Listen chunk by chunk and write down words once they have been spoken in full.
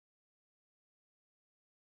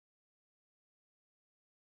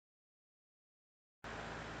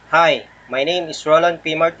Hi, my name is Roland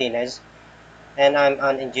P. Martinez, and I'm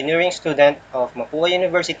an engineering student of Mapua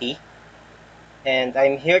University, and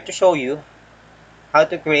I'm here to show you how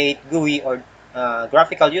to create GUI or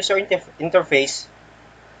graphical user interface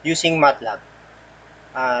using MATLAB.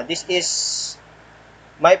 This is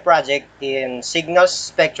my project in Signal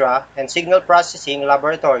Spectra and Signal Processing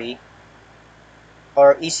Laboratory,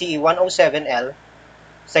 or ECE 107L,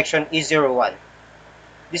 section E01.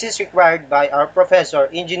 This is required by our professor,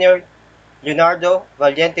 Engineer Leonardo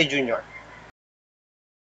Valiente Jr.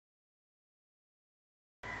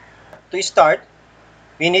 To start,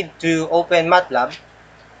 we need to open MATLAB.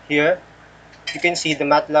 Here, you can see the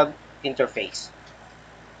MATLAB interface.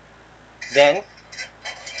 Then,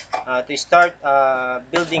 to start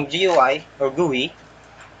building GUI or GUI,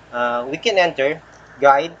 we can enter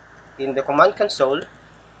guide in the command console,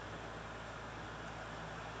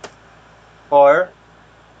 or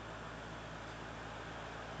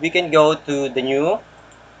we can go to the new,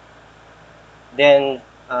 then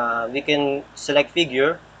we can select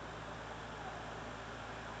figure.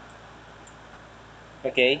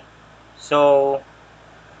 Okay, so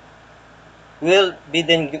we'll be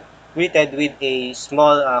then greeted with a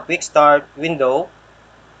small quick start window,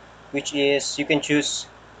 which is you can choose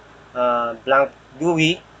blank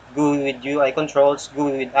GUI, GUI with UI controls,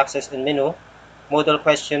 GUI with access and menu, modal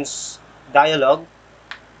questions dialog.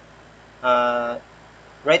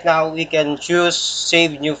 Right now we can choose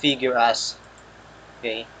save new figure as.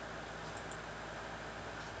 Okay.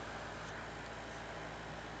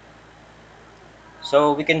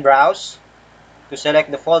 So we can browse to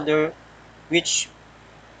select the folder which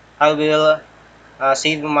I will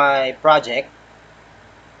save my project.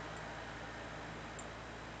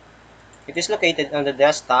 It is located on the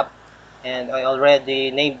desktop, and I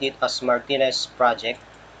already named it as Martinez project.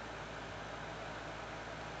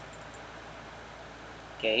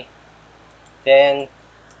 Okay. Then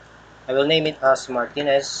I will name it as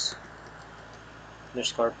Martinez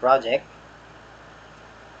underscore project.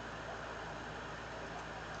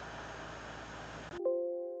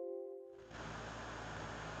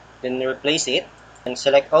 Then replace it and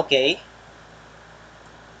select OK.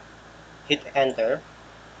 Hit enter.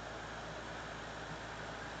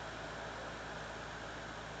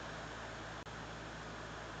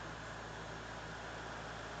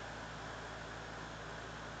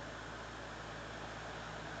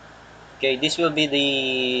 Okay, this will be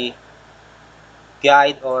the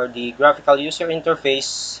guide or the graphical user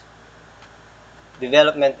interface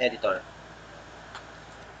development editor.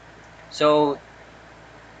 So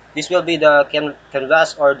this will be the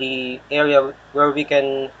canvas or the area where we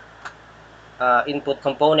can input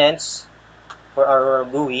components for our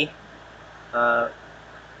GUI. I'm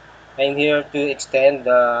here to extend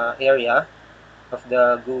the area of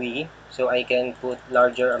the GUI so I can put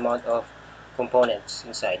larger amount of components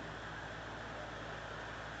inside.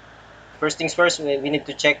 First things first, we need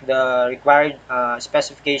to check the required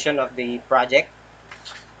specification of the project.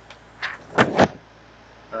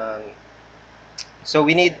 Um, so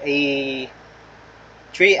we need a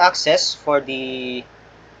 3-axis for the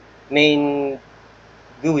main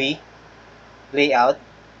GUI layout,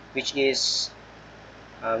 which is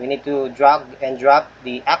we need to drag and drop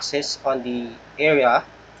the axis on the area.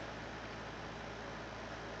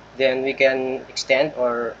 Then we can extend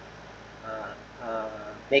or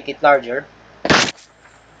make it larger.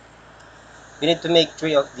 We need to make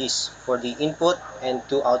 3 of these for the input and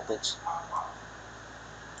 2 outputs.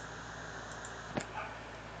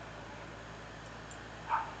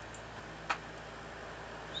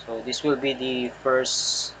 So this will be the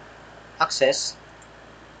first axis.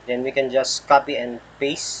 Then we can just copy and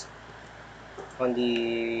paste on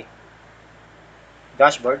the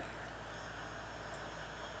dashboard.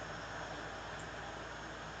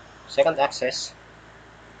 Second axis,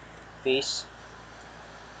 paste,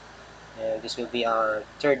 and this will be our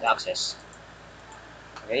third axis.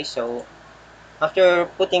 Okay, so after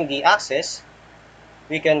putting the axis,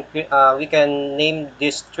 we can name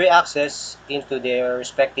these 3 axes into their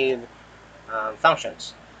respective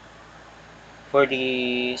functions. For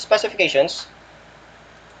the specifications,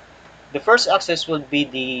 the first axis will be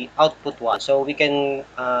the output one. So we can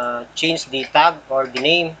change the tag or the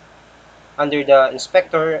name under the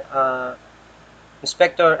inspector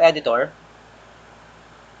editor.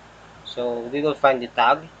 So we will find the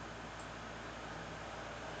tag,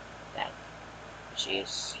 which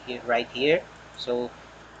is here, right here. So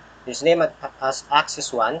this name as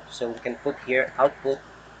axis 1. So we can put here output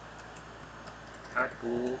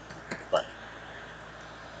 1.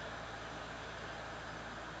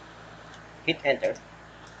 Hit enter.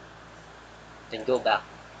 Then go back.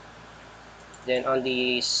 Then on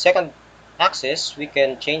the second axis, we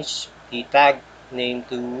can change the tag name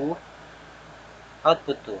to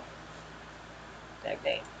output 2. Tag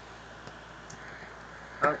name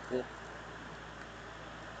output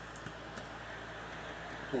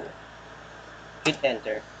 2. Hit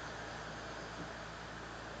enter.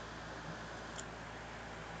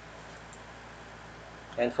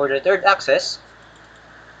 And for the third axis,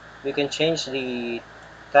 we can change the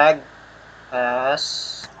tag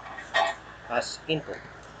as input.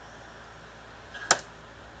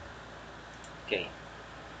 Okay.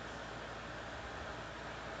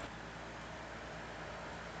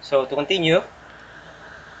 So to continue,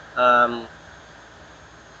 um,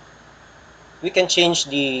 we can change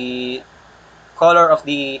the color of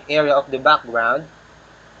the area of the background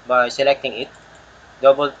by selecting it,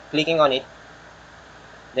 double clicking on it,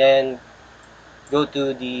 then go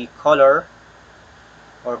to the color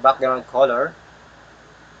or background color,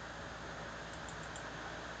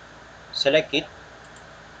 select it,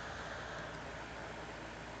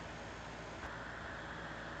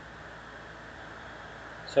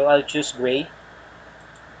 so I'll choose gray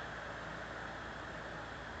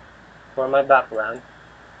for my background.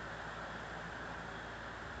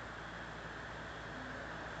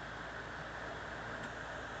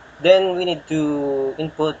 Then we need to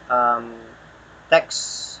input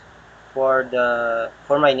text for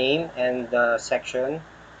my name and the section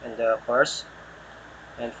and the course,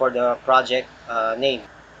 and for the project name,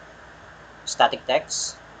 static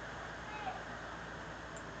text.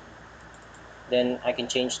 Then I can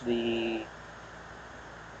change the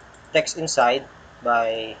text inside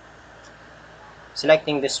by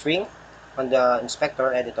selecting the string on the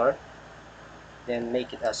inspector editor, then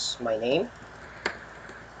make it as my name.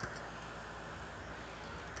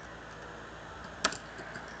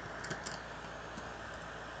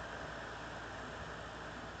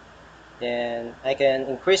 Then I can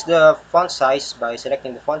increase the font size by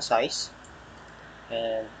selecting the font size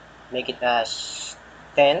and make it as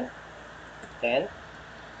 10, 10.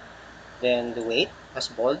 Then the weight as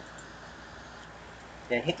bold,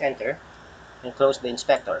 then hit enter and close the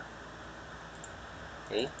inspector.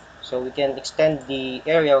 Okay, so we can extend the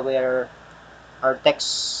area where our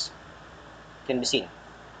text can be seen.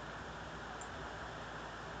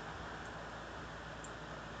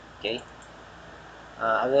 Okay,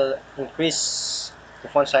 I will increase the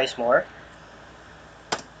font size more.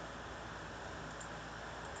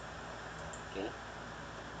 Okay,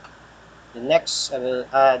 the next I will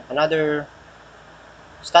add another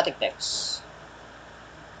static text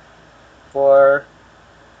for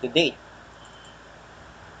the date.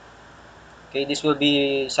 Okay, this will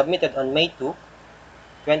be submitted on May 2,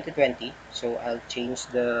 2020. So I'll change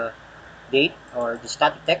the date or the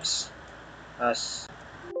static text as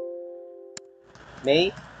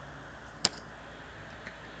May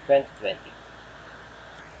 2020.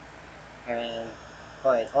 And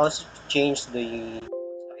also change the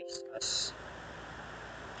font size as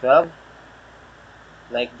 12,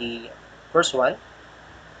 like the first one,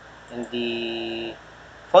 and the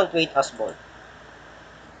font weight as bold.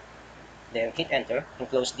 Then hit enter and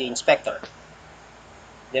close the inspector.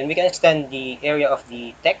 Then we can extend the area of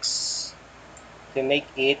the text to make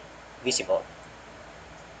it visible.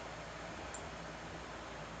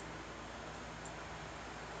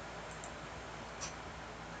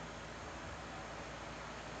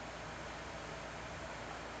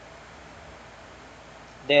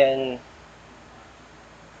 Then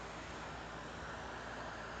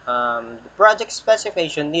the project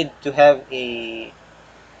specification need to have a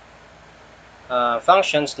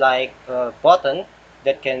functions like a button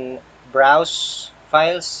that can browse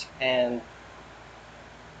files and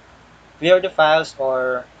clear the files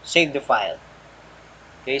or save the file.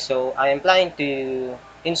 Okay, so I am planning to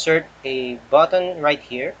insert a button right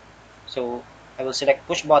here. So I will select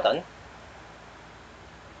push button,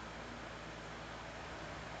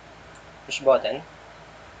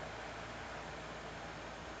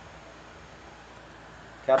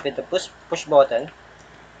 copy the push button,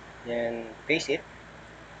 then paste it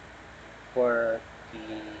for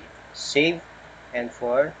the save and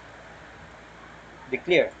for the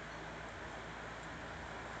clear.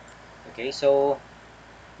 Okay, so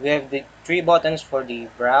we have the three buttons for the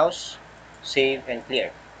browse, save, and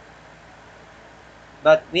clear.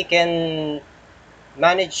 But we can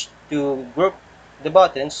manage to group the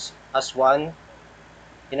buttons as one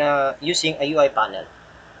using a UI panel.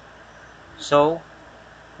 So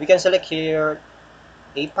we can select here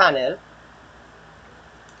a panel,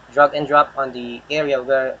 drag and drop on the area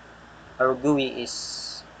where our GUI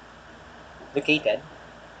is located.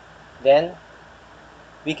 Then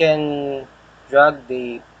we can drag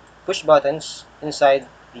the push buttons inside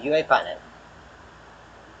the UI panel.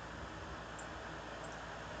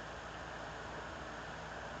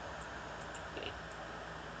 Okay.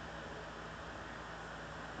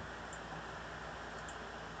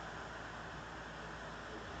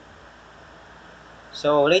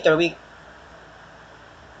 So later we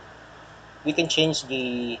can change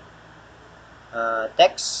the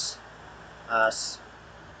text as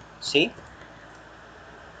save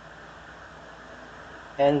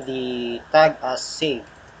and the tag as save.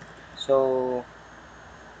 So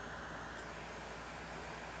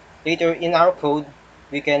later in our code,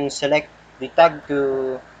 we can select the tag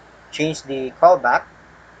to change the callback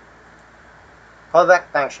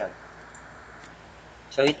function.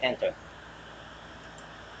 So hit enter.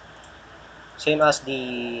 Same as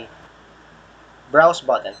the browse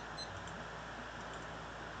button.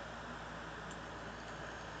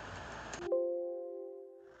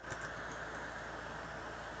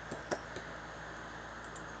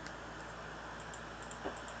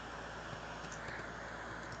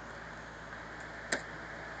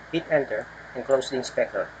 Hit enter and close the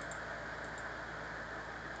inspector.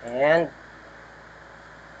 And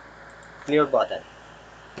clear button.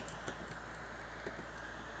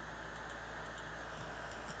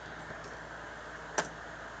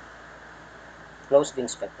 Close the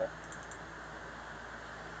inspector.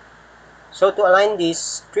 So to align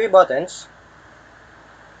these three buttons,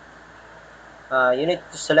 you need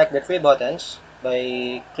to select the three buttons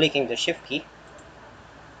by clicking the shift key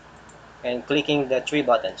and clicking the three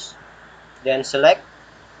buttons. Then select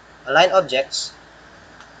align objects,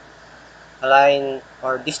 align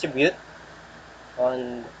or distribute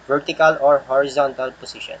on vertical or horizontal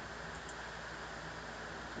position.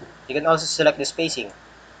 You can also select the spacing,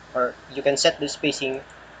 or you can set the spacing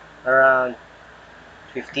around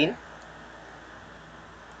 15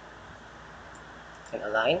 and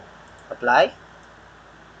align, apply,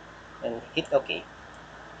 and hit OK.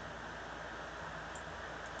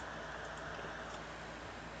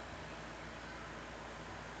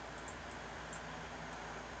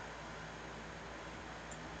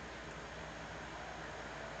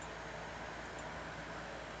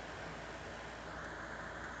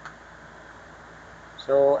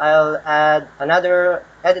 So I'll add another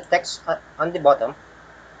edit text on the bottom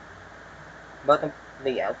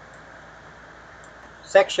layout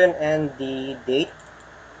section and the date.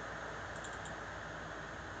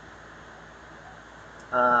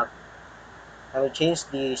 Uh, I will change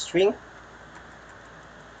the string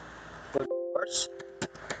for the course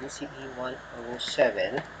UCE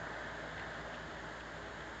 107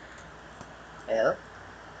 L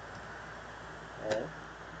and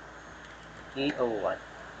E01,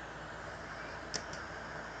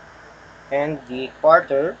 and the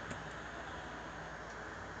quarter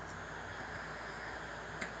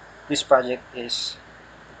this project is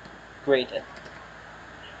created.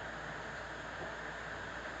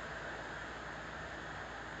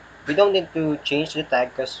 We don't need to change the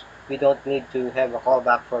tag because we don't need to have a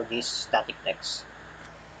callback for this static text.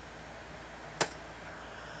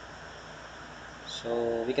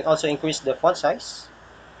 So we can also increase the font size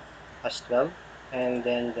as 12 and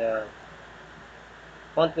then the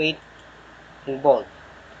font weight in bold.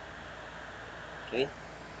 Okay,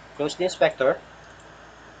 close the inspector.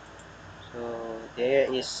 So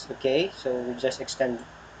there is okay, so we just extend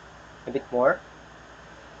a bit more.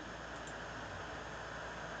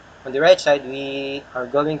 On the right side, we are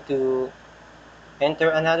going to enter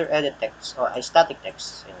another edit text or a static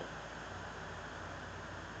text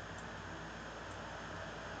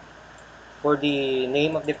for the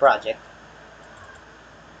name of the project.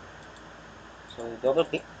 So double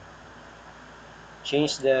click,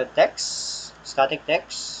 change the text, static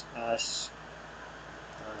text as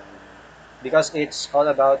because it's all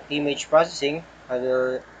about image processing, I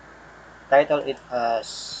will title it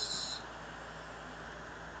as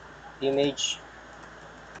image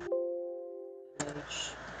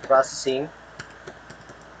processing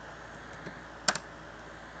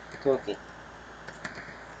toolkit.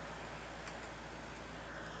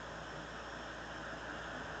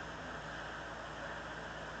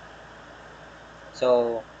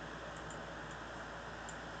 So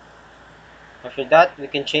after that, we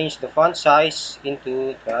can change the font size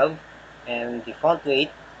into 12 and the font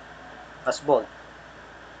weight as bold.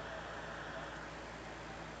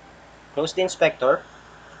 Close the inspector.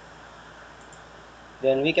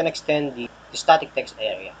 Then we can extend the static text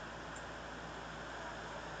area.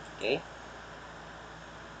 Okay.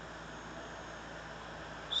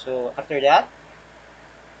 So after that,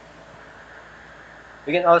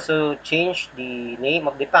 we can also change the name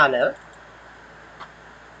of the panel.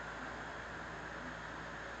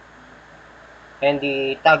 and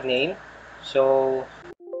the tag name, so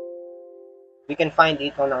we can find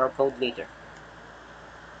it on our code later.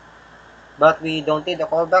 But we don't need a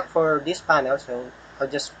callback for this panel, so I'll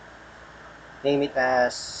just name it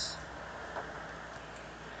as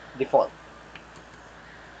default.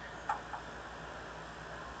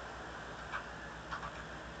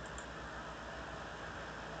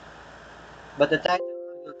 But the title,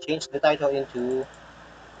 I will change the title into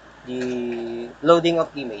the loading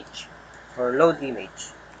of image or load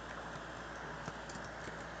image.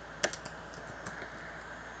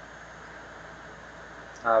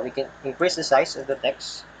 We can increase the size of the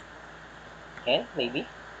text, and maybe,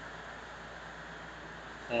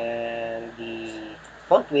 and the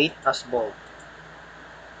font weight as bold.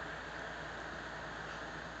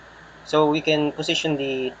 So we can position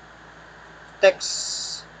the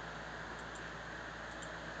text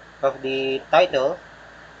of the title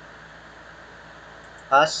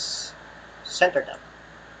as center tab.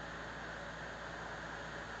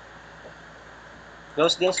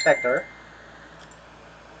 Close the inspector.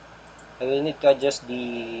 I will need to adjust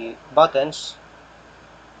the buttons.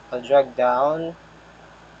 I'll drag down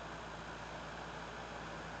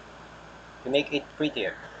to make it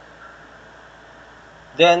prettier.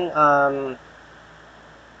 Then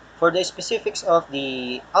for the specifics of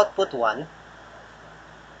the output one,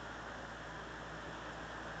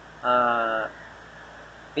 uh,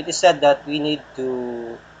 it is said that we need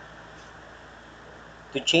to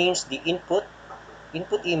change the input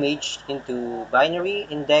image into binary,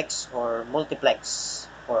 index, or multiplex,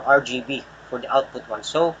 or RGB for the output one.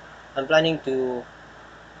 So I'm planning to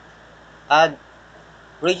add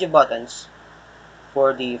radio buttons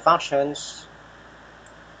for the functions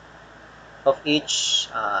of each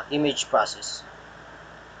image process.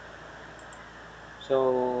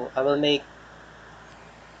 So I will make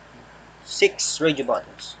 6 radio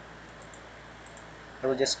buttons. I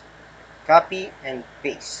will just copy and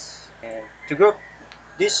paste. And to group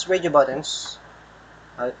these radio buttons,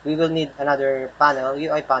 we will need another panel,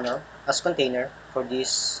 UI panel, as container for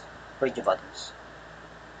these radio buttons.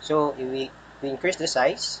 So if we increase the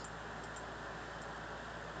size,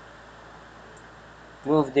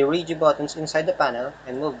 move the radio buttons inside the panel,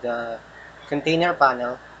 and move the container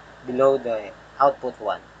panel below the output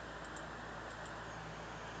one.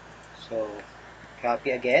 So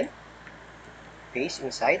copy again, paste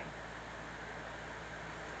inside.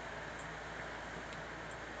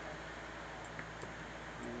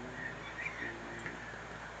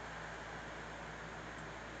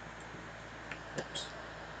 Oops.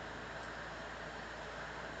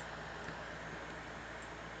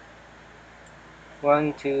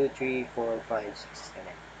 One, two, three, four, five, six,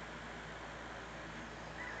 seven.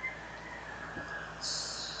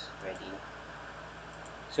 It's ready.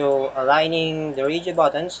 So aligning the radio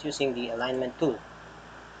buttons using the alignment tool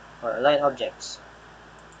or align objects.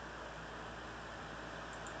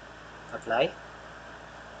 Apply.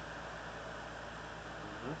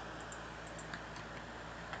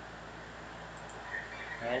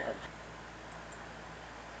 And adjust.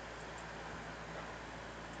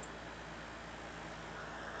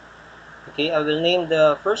 Okay, I will name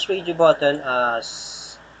the first radio button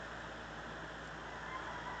as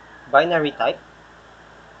binary type.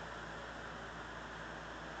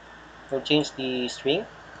 We'll change the string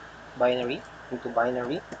binary into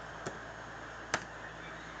binary,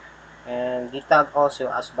 and the tag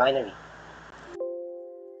also as binary.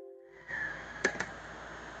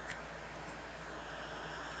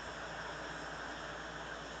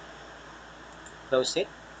 Close it.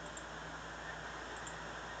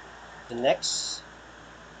 The next,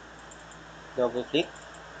 double click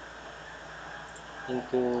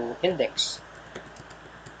into index.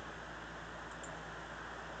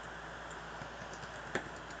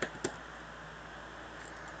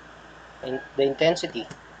 And the intensity.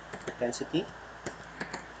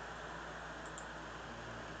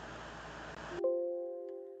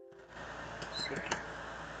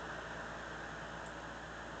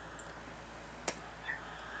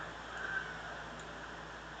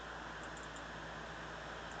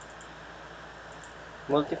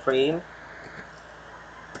 Multi-frame.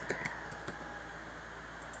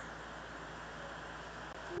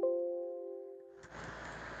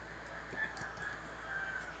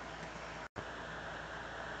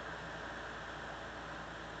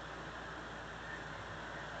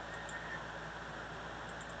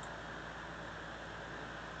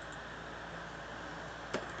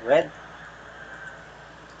 Red.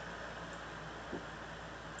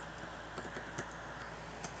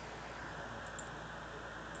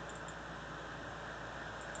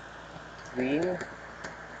 Green.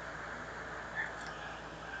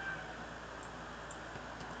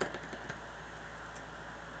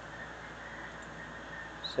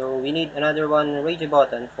 So we need another one radio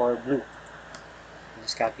button for blue.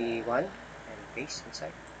 Just copy one and paste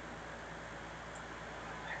inside.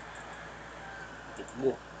 Make it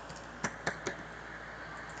blue.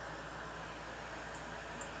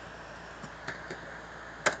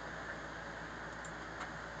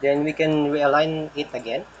 Then we can realign it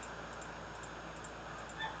again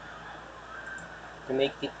to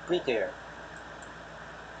make it prettier.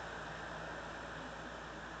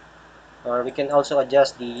 Or we can also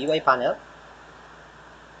adjust the UI panel.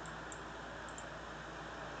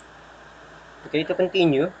 Okay, to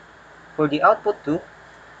continue, for the output 2,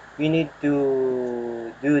 we need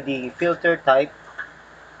to do the filter type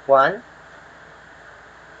 1,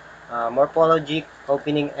 morphologic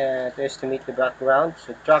opening to estimate the background,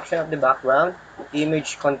 subtraction of the background,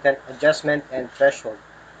 image content adjustment, and threshold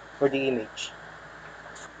for the image.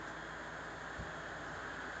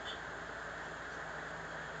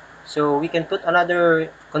 So we can put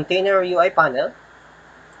another container UI panel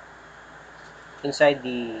inside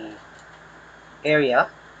the area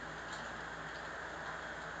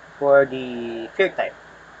for the field type.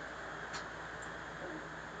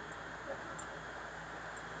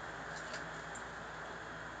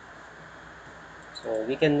 So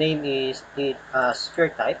we can name it as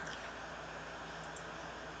field type.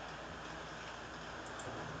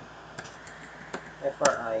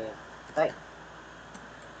 FRI type.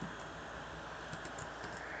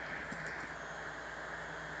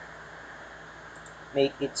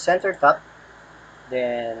 Make it center top,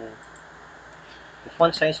 then the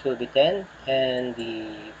font size will be 10 and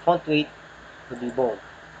the font weight will be bold.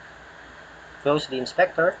 Close the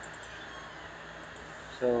inspector.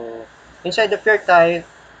 So inside the field type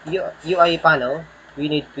UI panel, we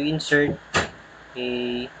need to insert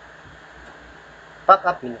a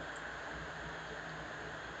pop-up menu.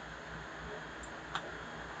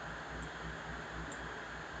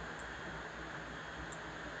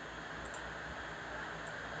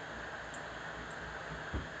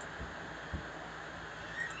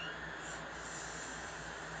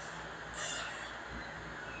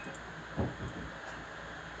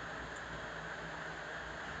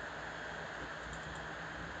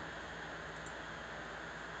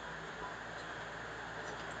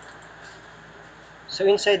 So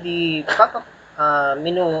inside the pop-up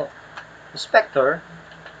menu inspector,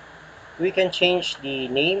 we can change the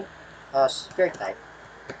name as field type.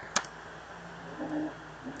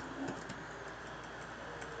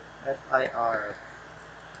 FIR.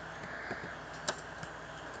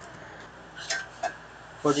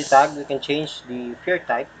 For the tag, we can change the field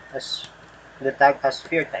type as the tag as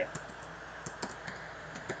field type.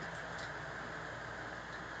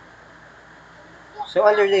 So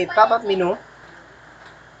under the pop-up menu,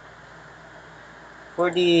 for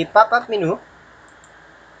the pop-up menu,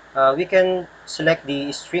 we can select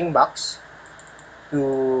the string box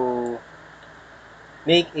to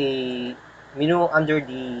make a menu under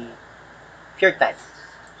the field type.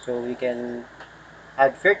 So we can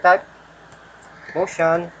add field type,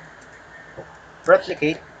 motion,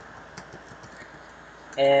 replicate,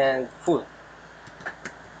 and full.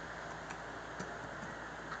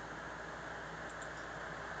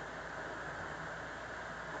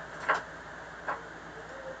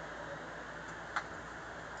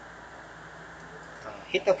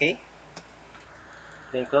 Hit OK,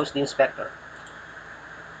 then close the inspector.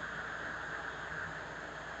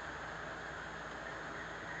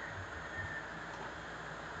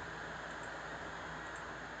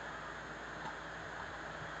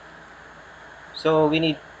 So we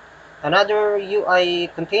need another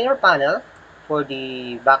UI container panel for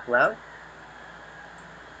the background.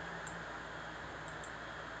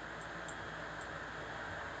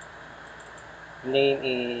 Name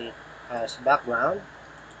it as background.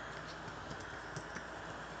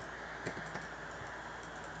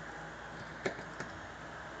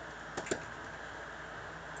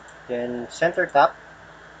 Then center top.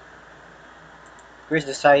 Increase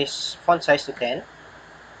the font size to 10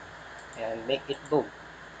 and make it bold.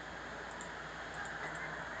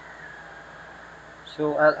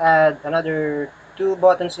 So I'll add another 2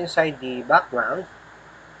 buttons inside the background.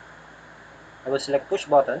 I will select push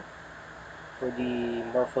button for the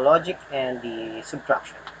morphologic and the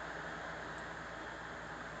subtraction.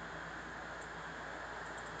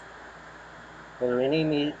 We'll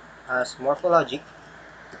rename it as morphologic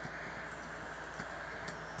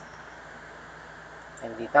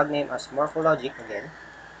and the tag name as morphologic again,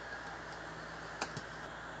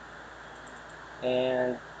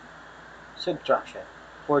 and subtraction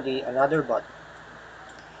for the another button.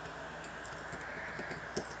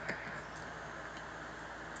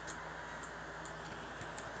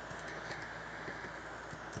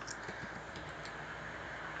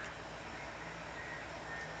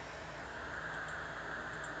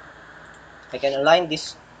 I can align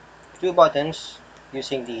these two buttons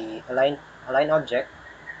using the align object.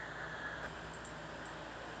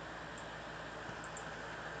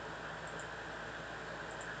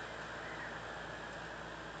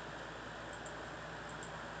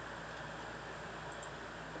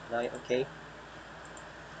 Apply, okay.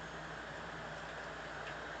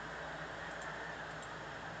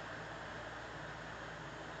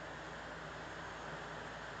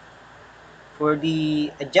 For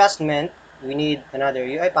the adjustment, we need another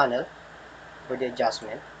UI panel for the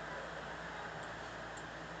adjustment.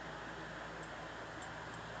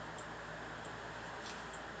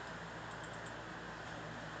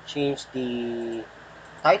 Change the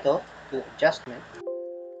title to adjustment.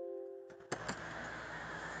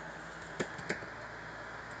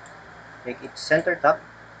 Make it center top.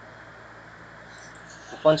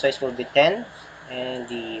 The font size will be 10 and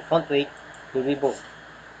the font weight will be bold.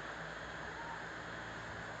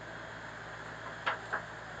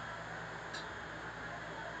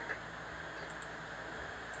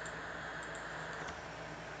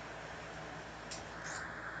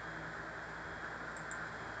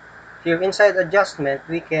 Here inside adjustment,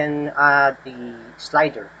 we can add the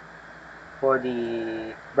slider for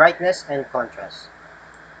the brightness and contrast.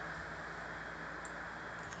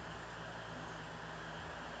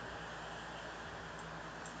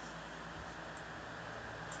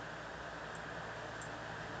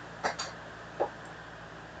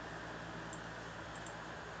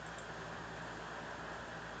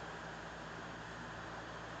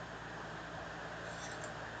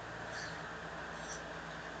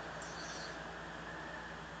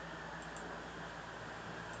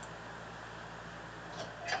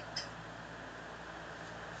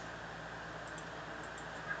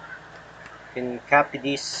 You can copy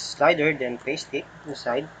this slider, then paste it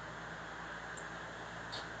inside.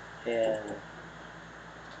 Then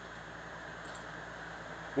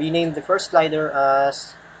rename the first slider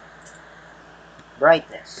as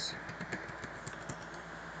brightness.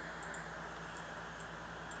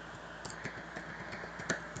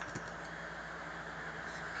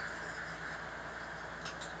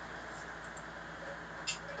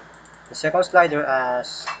 The second slider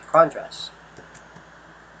as contrast.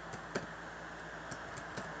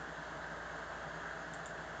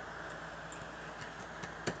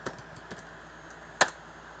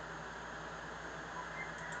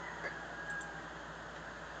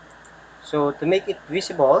 So to make it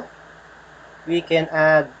visible, we can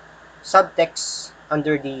add subtext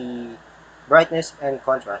under the brightness and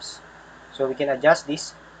contrast. So we can adjust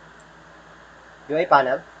this UI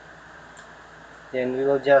panel. Then we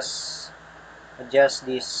will just adjust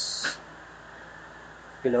this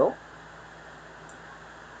below.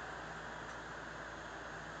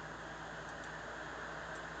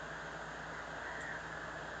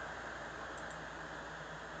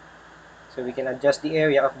 So we can adjust the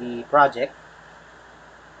area of the project.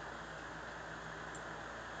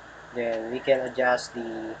 Then we can adjust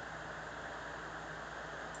the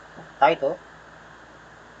title,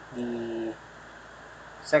 the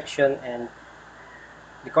section and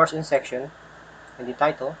the course in section and the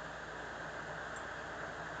title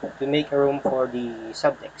to make a room for the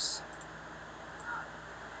subtext.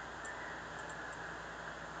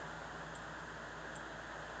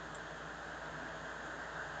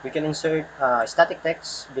 We can insert static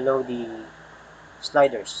text below the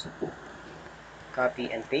sliders.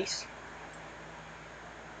 Copy and paste.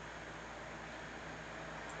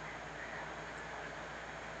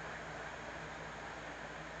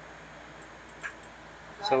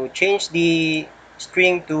 So change the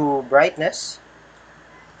string to brightness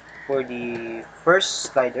for the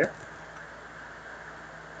first slider.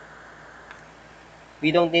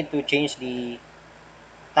 We don't need to change the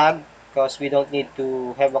tag because we don't need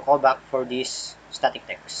to have a callback for this static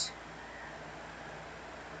text.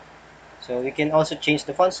 So we can also change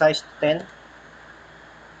the font size to 10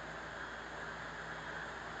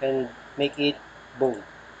 and make it bold.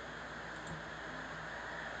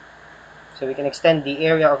 So we can extend the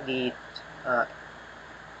area of the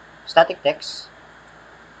static text.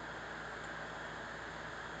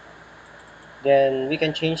 Then we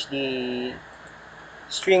can change the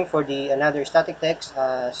string for the another static text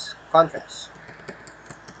as contrast.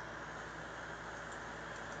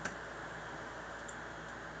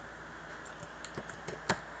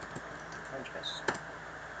 Contrast.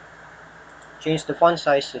 Change the font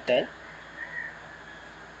size to 10.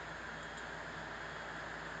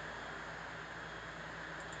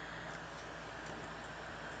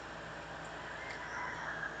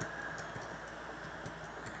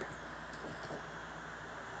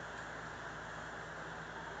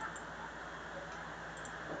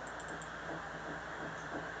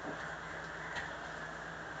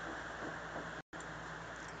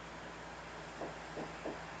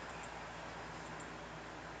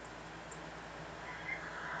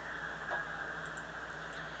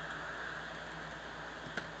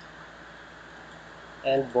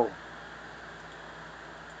 and bold.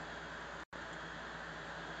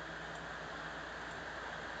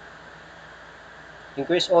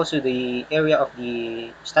 Increase also the area of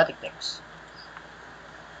the static text.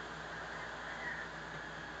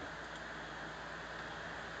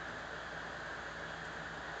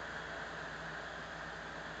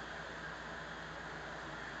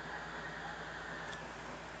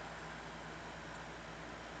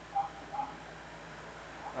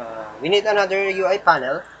 We need another UI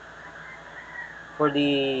panel for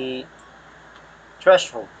the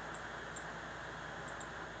threshold.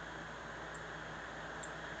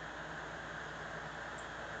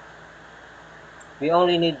 We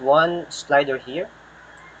only need one slider here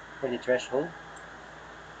for the threshold.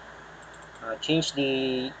 Change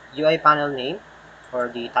the UI panel name or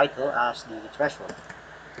the title as the threshold.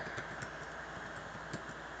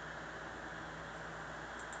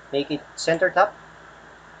 Make it center top.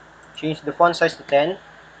 Change the font size to 10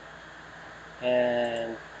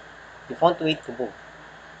 and the font weight to bold.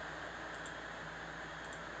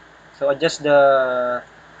 So adjust the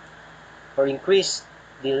or increase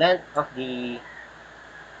the length of the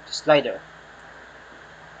slider.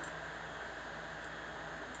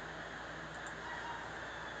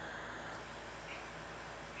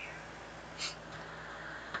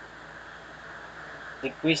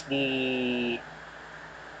 Decrease the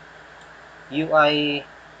UI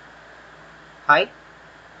height,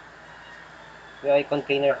 UI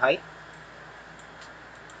container height.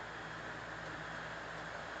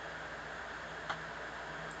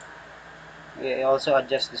 We also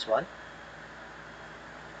adjust this one.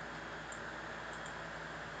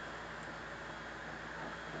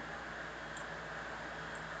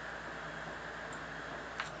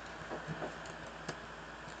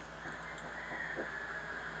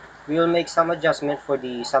 We will make some adjustment for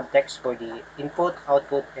the subtext for the input,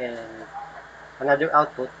 output, and another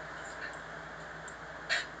output.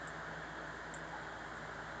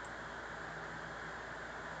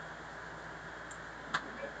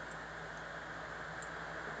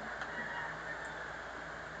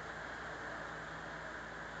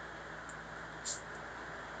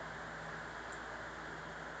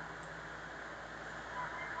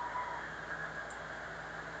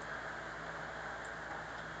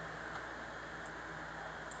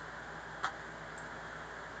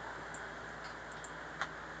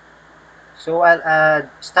 So I'll add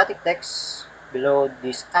static text below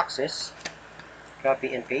this axis.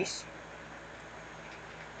 Copy and paste.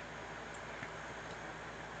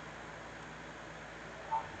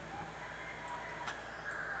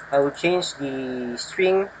 I will change the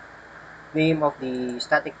string name of the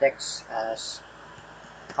static text as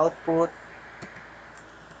output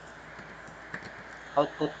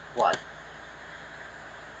 1.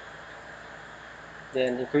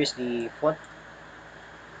 Then increase the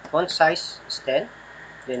font size is 10.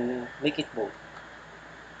 Then make it bold.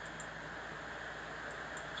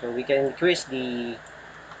 So we can increase the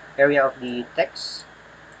area of the text.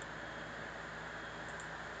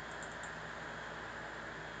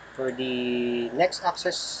 For the next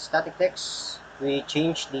axis static text, we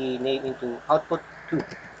change the name into output 2.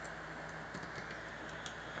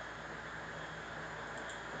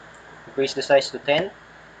 Increase the size to 10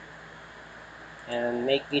 and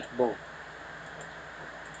make it bold.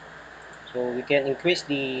 So we can increase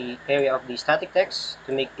the area of the static text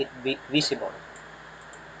to make it visible.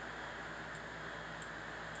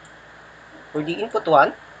 For the input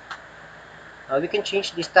 1, we can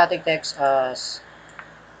change the static text as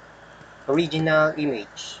original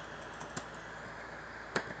image.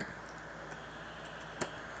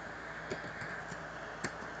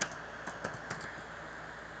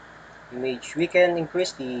 We can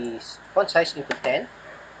increase the font size into 10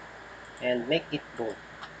 and make it bold.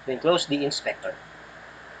 Then close the inspector.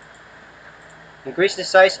 Increase the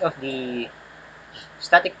size of the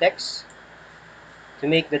static text to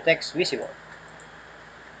make the text visible.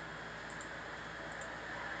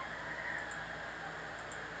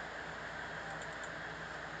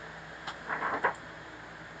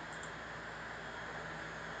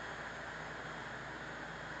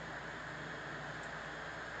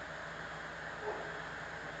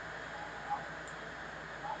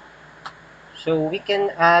 So we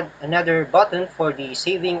can add another button for the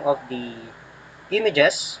saving of the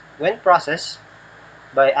images when processed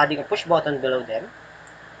by adding a push button below them.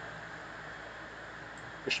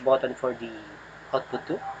 Push button for the output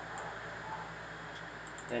 2.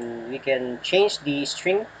 And we can change the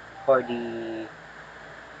string for the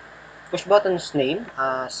push button's name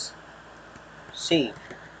as save.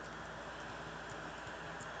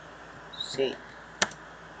 Save.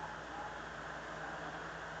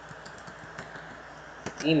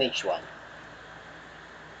 image 1.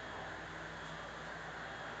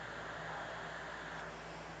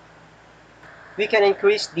 We can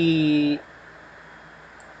increase the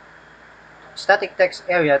static text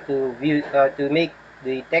area to make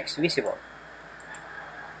the text visible.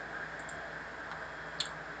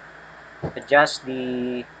 Adjust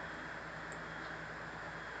the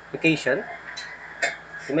location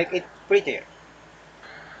to make it prettier.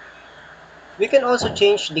 We can also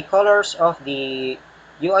change the colors of the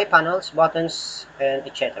UI panels, buttons, and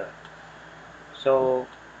etc. So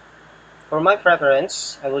for my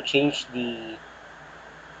preference, I will change the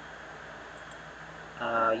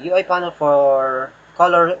UI panel for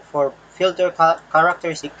color for filter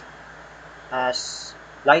characteristic as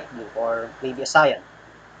light blue or maybe a cyan.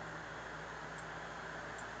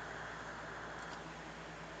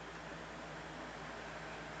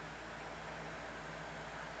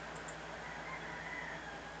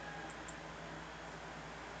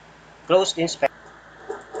 Close the inspect.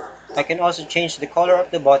 I can also change the color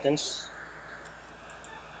of the buttons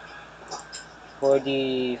for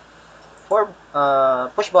the four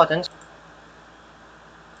push buttons.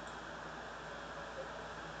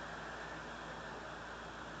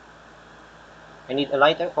 I need a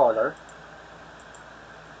lighter color.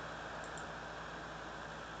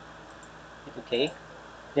 Hit OK.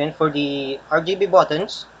 Then for the RGB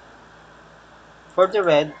buttons, for the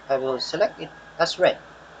red, I will select it as red.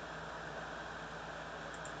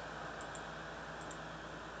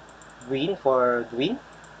 Green for green.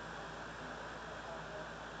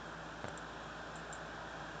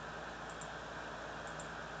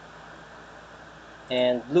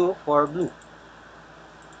 And blue for blue.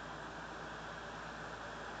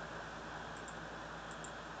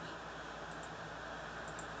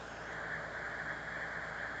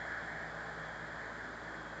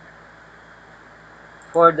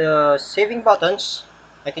 For the saving buttons,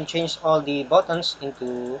 I can change all the buttons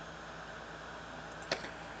into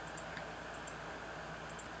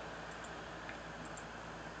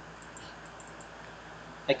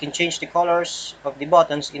I can change the colors of the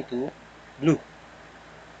buttons into blue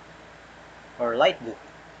or light blue.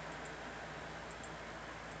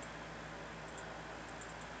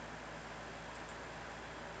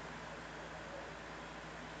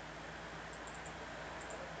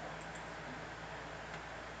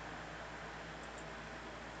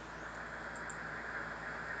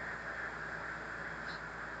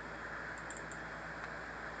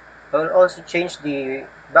 I will also change the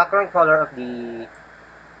background color of the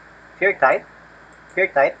sphere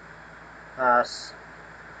type as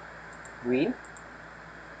green.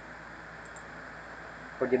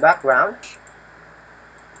 For the background,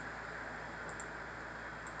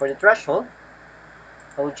 for the threshold,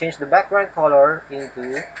 I will change the background color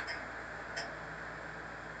into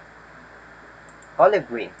olive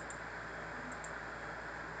green.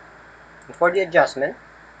 And for the adjustment,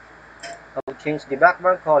 I will change the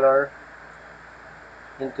background color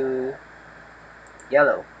into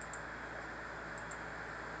yellow.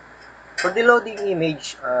 For the loading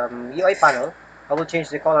image UI panel, I will change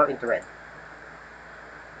the color into red.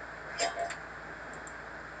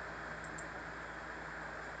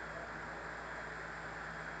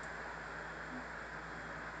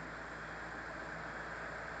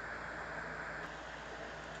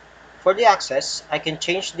 For the access, I can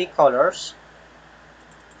change the colors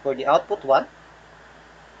for the output one,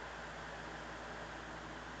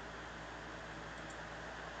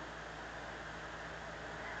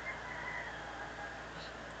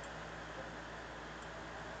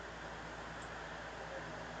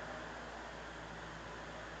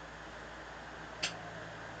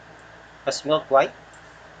 as milk white,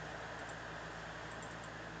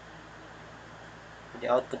 for the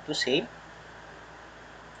output to save,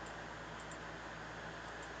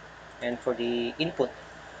 and for the input.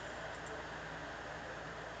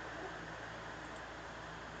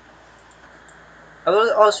 I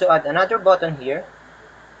will also add another button here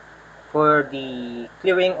for the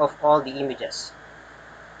clearing of all the images.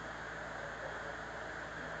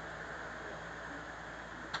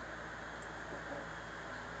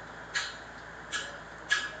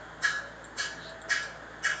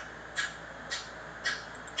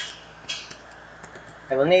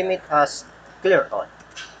 I will name it as clear all.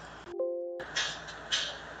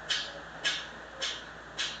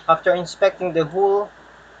 After inspecting the whole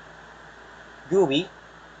GUI,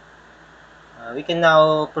 we can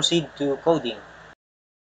now proceed to coding.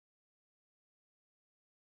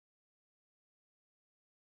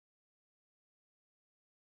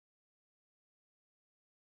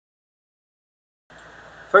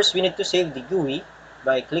 First, we need to save the GUI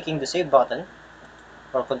by clicking the Save button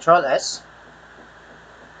or Ctrl S.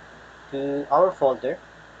 to our folder.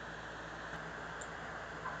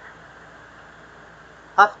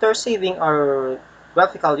 After saving our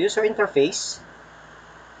graphical user interface,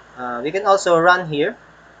 we can also run here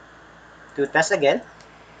to test again.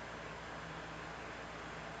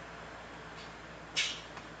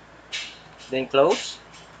 Then close.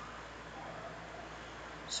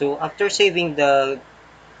 So after saving the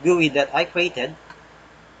GUI that I created,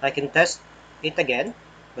 I can test it again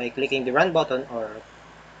by clicking the run button or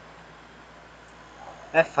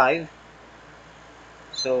F5.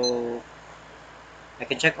 So I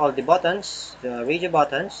can check all the buttons, the radio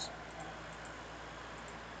buttons,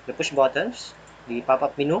 the push buttons, the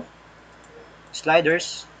pop-up menu,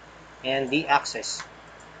 sliders, and the access.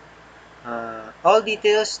 All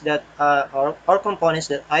details that or components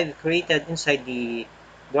that I've created inside the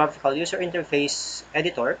graphical user interface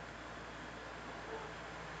editor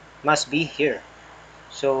must be here.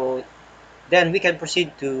 So then we can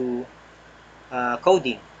proceed to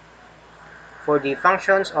coding for the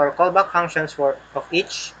functions or callback functions of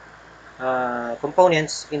each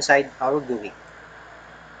components inside our GUI.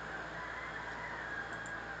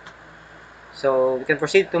 So we can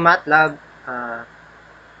proceed to MATLAB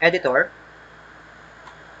editor.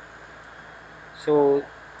 So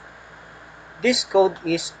this code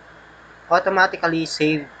is automatically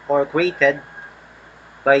saved or created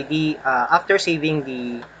by the after saving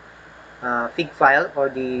the fig file or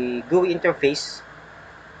the GUI interface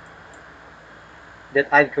that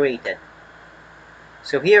I've created.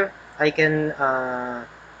 So here I can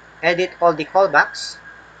edit all the callbacks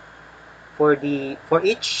for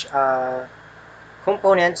each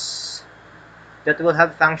components that will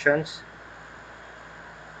have functions.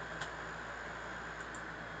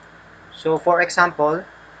 So for example,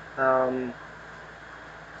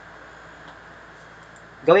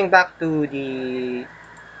 going back to the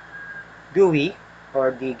GUI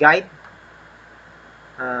or the guide,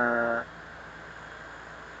 I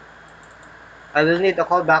will need a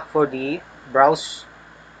callback for the browse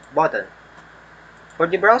button. For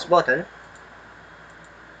the browse button,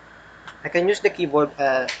 I can use the keyboard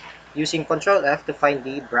using Ctrl F to find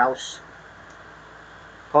the browse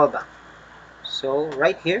callback. So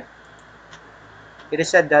right here, it is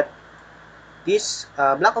said that this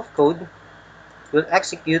block of code will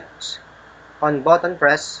execute on button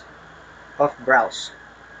press of browse.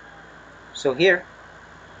 So here,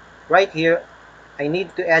 right here, I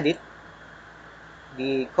need to edit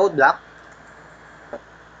the code block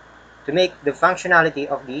to make the functionality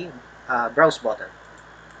of the browse button.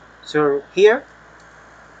 So here,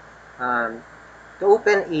 to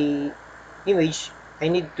open a image, I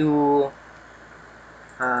need to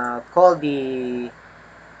call the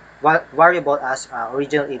variable as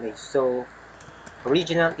original image. So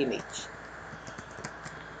original image.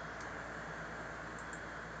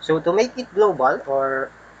 So to make it global,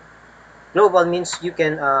 or global means you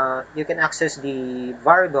can access the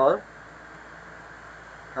variable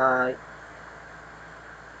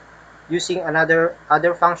using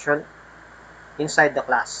other function inside the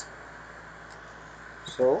class.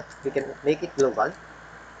 So we can make it global.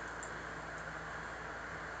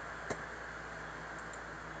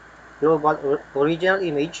 Global original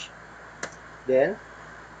image. Then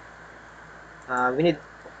we need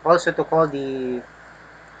also to call the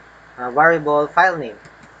variable file name.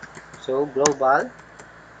 So global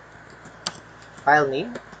file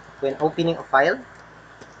name when opening a file,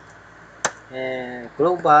 and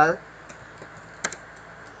global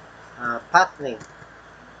path name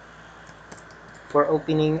for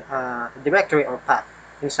opening a directory or path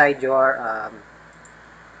inside your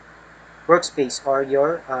workspace or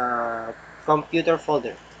your computer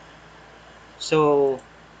folder. So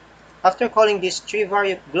after calling these three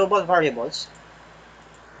global variables,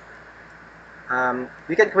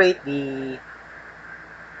 we can create the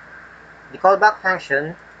callback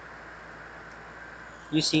function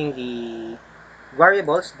using the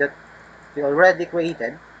variables that we already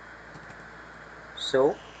created.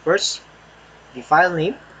 So first, the file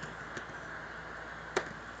name,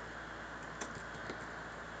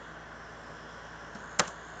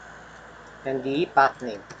 and the path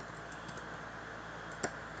name.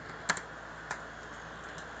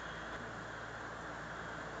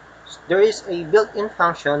 There is a built-in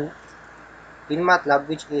function in MATLAB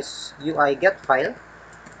which is GUI get file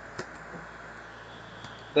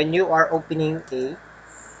when you are opening a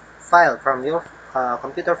file from your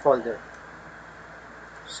computer folder.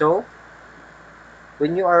 So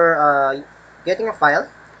when you are getting a file,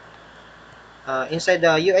 inside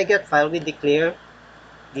the GUI get file, we declare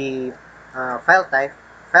the file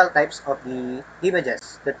types of the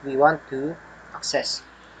images that we want to access.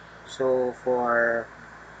 So for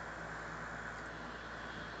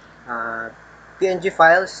PNG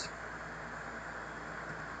files,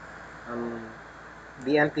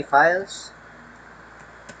 BMP files,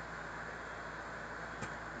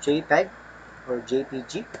 JPEG or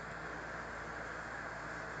JPG.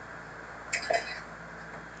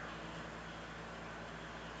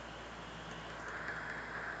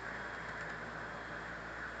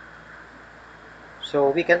 So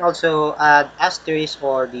we can also add asterisk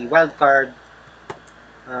or the wildcard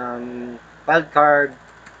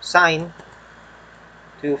sign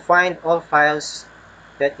to find all files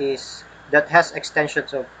that has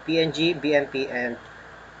extensions of PNG, BMP, and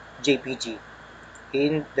JPG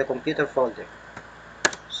in the computer folder.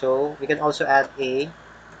 So we can also add a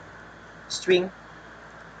string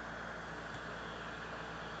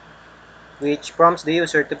which prompts the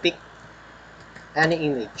user to pick any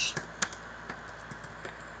image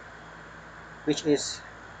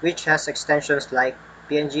which has extensions like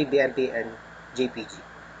PNG, BMP, and JPG.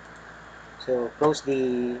 So close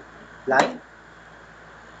the line.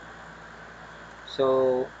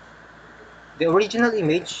 So the original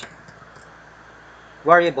image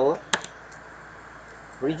variable,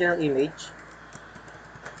 original image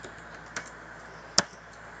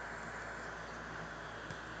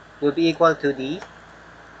will be equal to the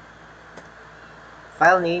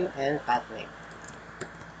file name and path name.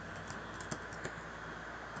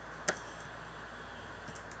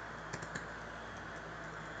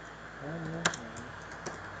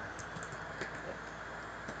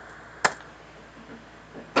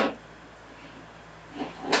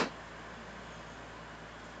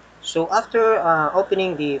 So after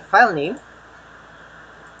opening the file name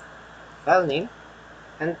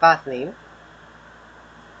and path name,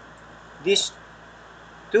 these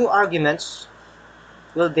two arguments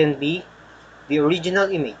will then be the original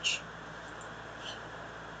image.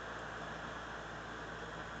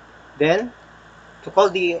 Then, to call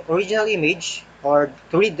the original image or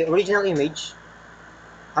to read the original image,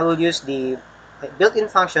 I will use the built-in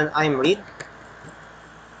function imRead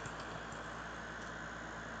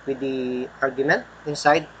with the argument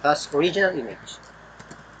inside as original image.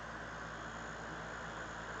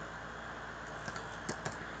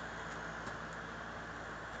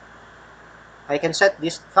 I can set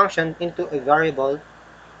this function into a variable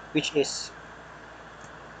which is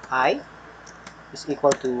I is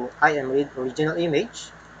equal to imRead original image.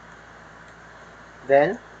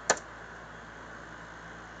 Then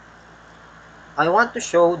I want to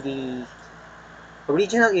show the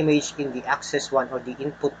original image in the access one or the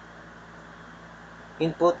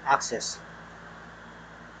input access.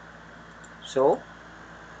 So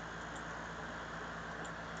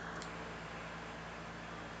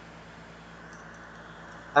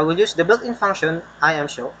I will use the built-in function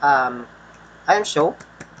IamShow.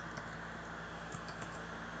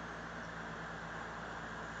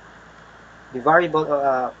 The variable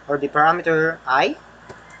or the parameter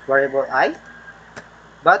variable I,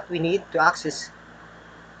 but we need to access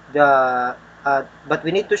the but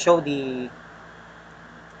we need to show the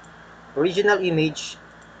original image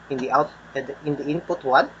in the input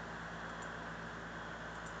one.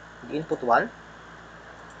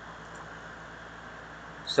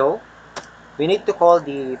 So we need to call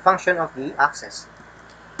the function of the access,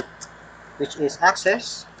 which is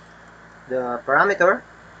access. The parameter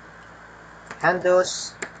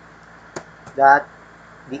handles that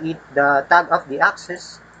the tag of the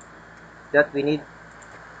access that we need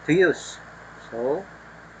to use. So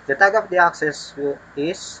the tag of the access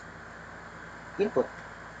is input.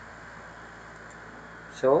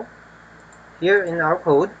 So here in our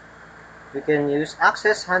code, we can use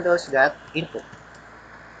access handles that input.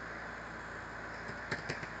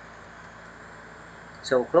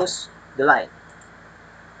 So close the line.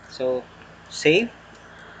 So save.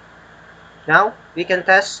 Now we can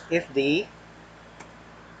test if the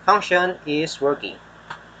function is working.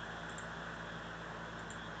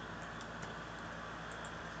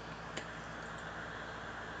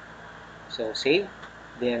 So save,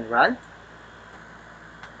 then run.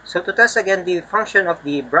 So to test again the function of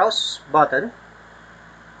the browse button,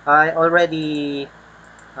 I already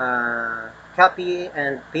copy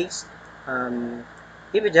and paste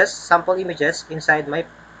sample images inside my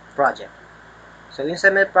project. So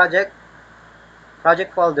inside my project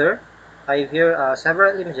folder, I have here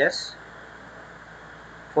several images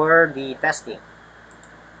for the testing.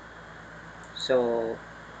 So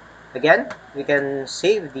again, we can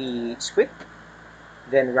save the script,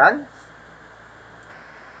 then run.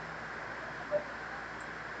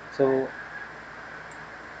 So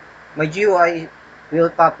my GUI will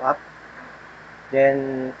pop up.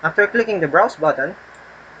 Then after clicking the browse button,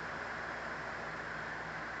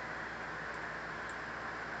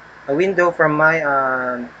 a window from my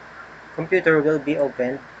computer will be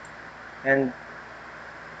opened, and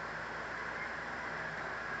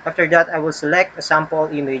after that I will select a sample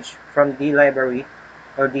image from the library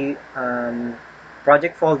or the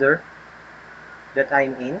project folder that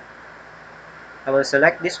I'm in. I will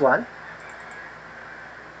select this one.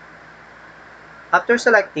 After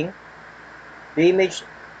selecting, the image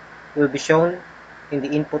will be shown in the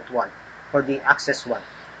input one or the access one.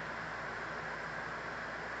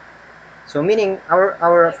 So meaning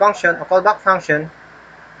our function, a callback function,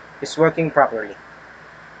 is working properly.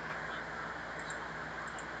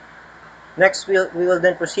 Next, we will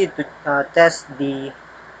then proceed to test the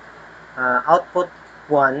output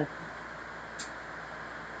one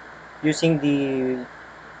using the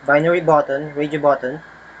binary button, radio button.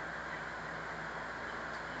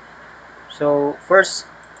 So first,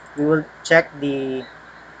 we will check the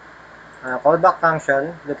callback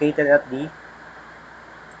function located at the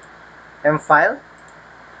M file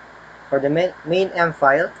or the main M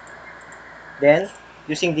file. Then,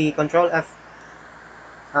 using the Control F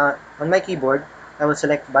on my keyboard, I will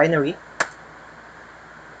select binary,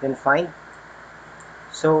 then find.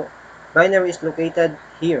 So binary is located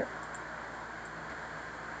here.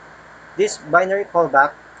 This binary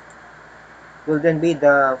callback will then be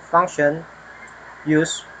the function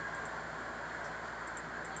used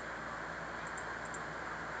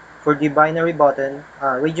for the binary button,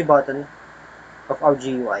 radio button of our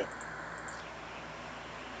GUI.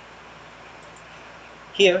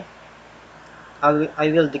 Here, I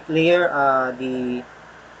will declare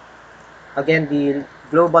again the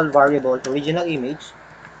global variable original image.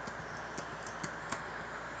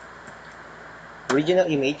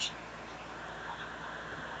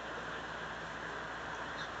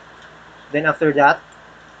 Then after that,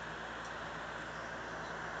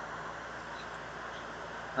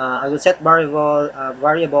 I will set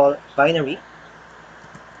variable binary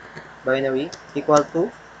equal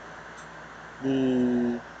to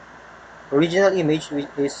the original image, which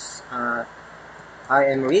is I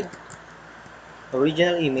am read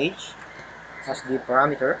original image as the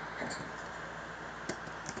parameter.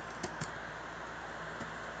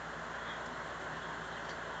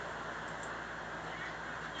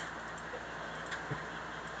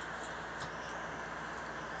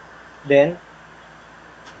 Then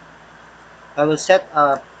I will set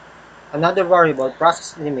another variable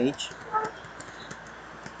process image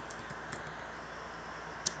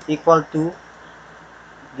equal to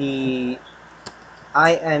the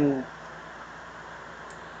im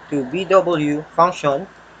to bw function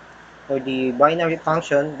or the binary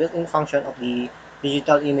function, built-in function of the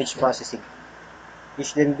digital image processing,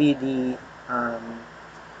 which then be the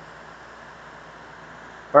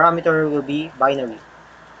parameter will be binary.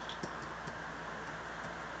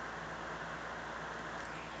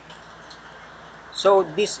 So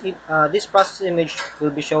this process image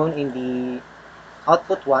will be shown in the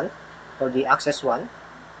output one or the access one.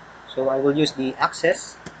 So I will use the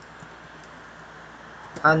access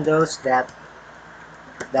handles that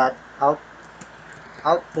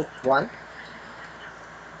output one,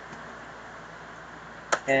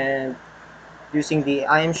 and using the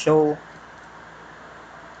imshow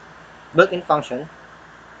built-in function,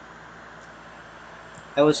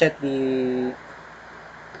 I will set the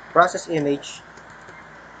process image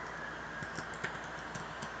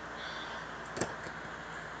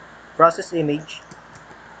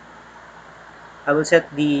I will set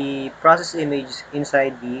the process image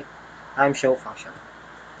inside the imshow function.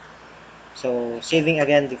 So saving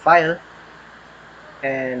again the file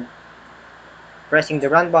and pressing the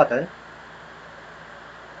run button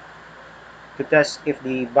to test if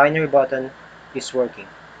the binary button is working.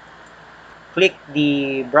 Click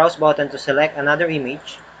the browse button to select another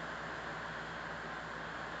image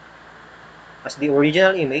as the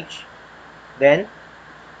original image. Then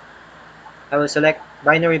I will select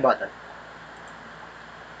binary button.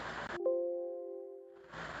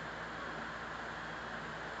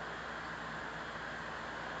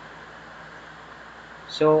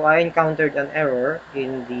 So I encountered an error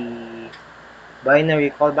in the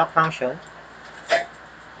binary callback function.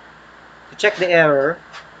 To check the error,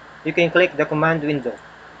 you can click the command window.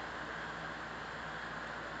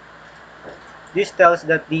 This tells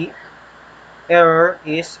that the error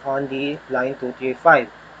is on the line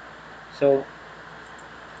 235. So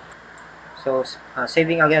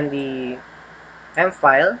saving again the M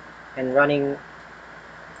file and running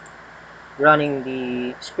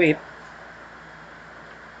the script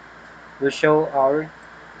will show our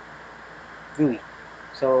GUI.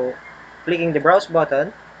 So clicking the browse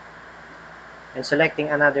button and selecting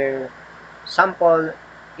another sample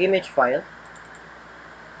image file,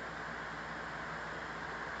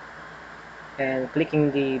 and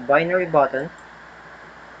clicking the binary button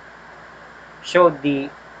showed the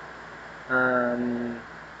um,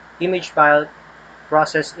 image file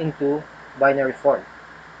processed into binary form.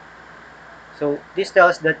 So this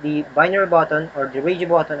tells that the binary button or the radio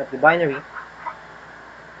button of the binary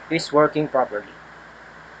is working properly.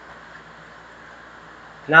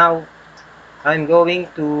 Now I'm going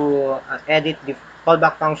to edit the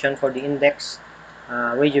callback function for the index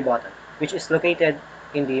radio button, which is located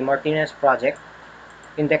in the Martinez project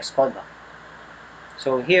index callback.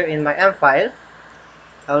 So here in my M file,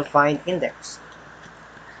 I'll find index.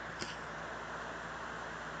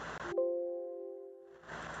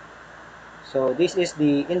 So this is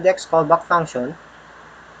the index callback function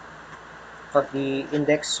of the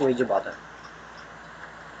index radio button.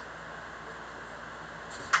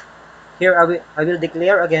 Here I will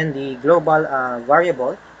declare again the global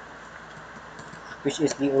variable, which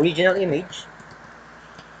is the original image.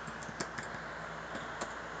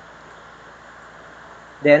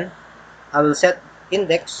 Then I will set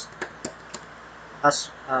index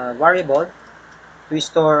as a variable to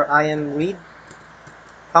store imRead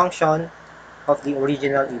function of the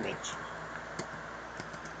original image.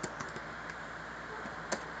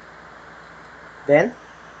 Then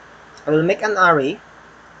I will make an array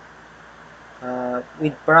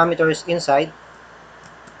with parameters inside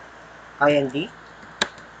ind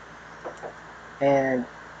and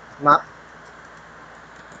map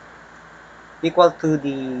equal to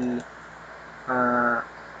the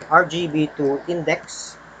RGB to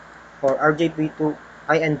index or RGB to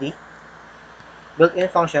ind built-in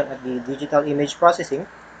function of the digital image processing,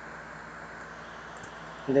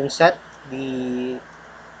 and then set the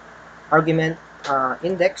argument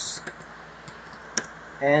index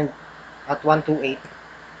and at 128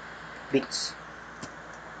 bits.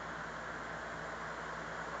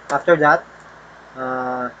 After that,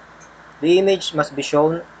 the image must be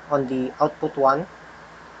shown on the output 1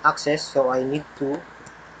 axis, so I need to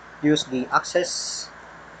use the access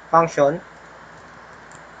function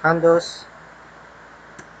handles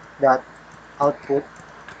that output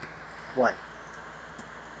 1.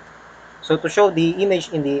 So to show the image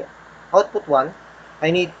in the output 1,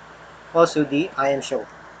 I need also the imShow.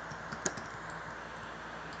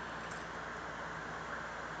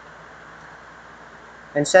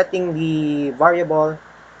 And setting the variable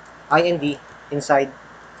ind inside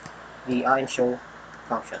the imShow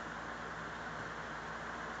function.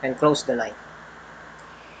 And close the line.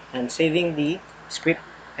 And saving the script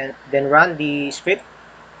and then run the script.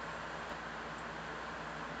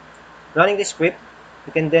 Running the script,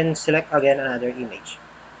 you can then select again another image.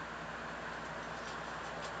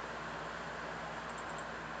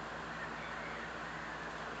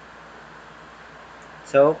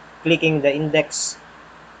 So clicking the index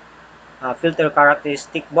filter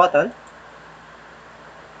characteristic button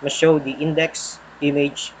must show the index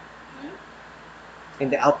image in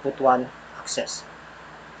the output 1 axis.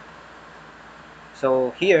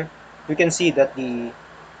 So here you can see that the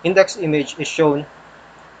index image is shown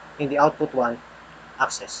in the output 1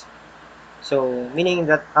 axis. So meaning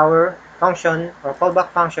that our function or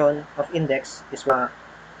callback function of index is to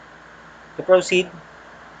proceed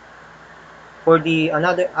for the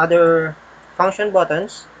other function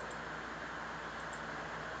buttons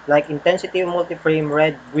like intensity, multi-frame,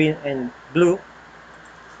 red, green, and blue.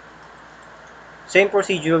 Same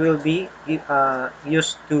procedure will be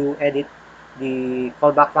used to edit the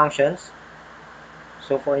callback functions.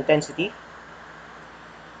 So for intensity,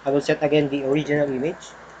 I will set again the original image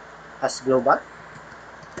as global.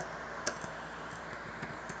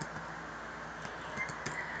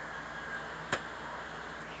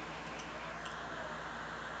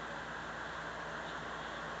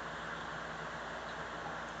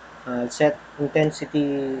 I'll set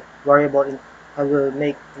intensity variable. I will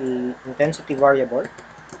make the intensity variable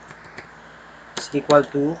is equal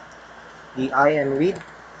to the imRead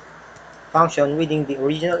function reading the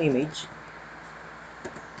original image.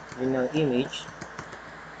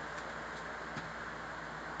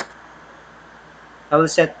 I will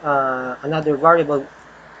set another variable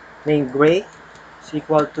named gray is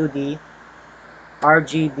equal to the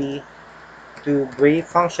RGB to gray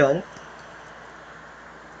function,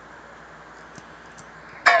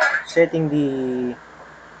 setting the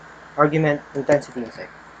argument intensity inside.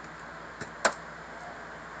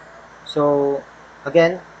 So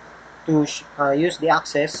again, to use the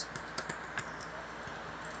access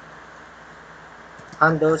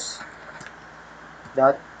handles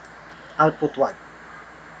dot output 1.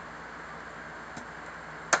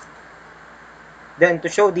 Then to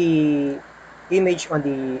show the image on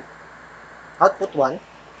the output 1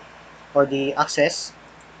 or the access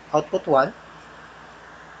output 1,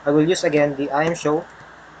 I will use again the IMShow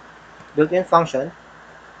built-in function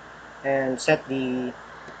and set the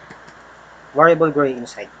variable gray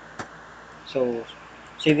inside. So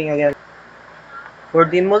saving again. For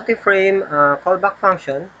the multi-frame callback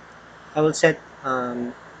function, I will set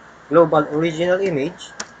global original image.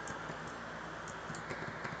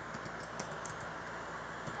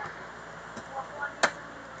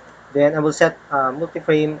 Then I will set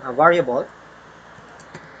multi-frame variable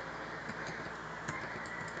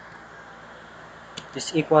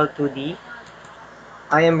is equal to the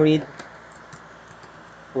IMRead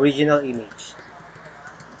original image.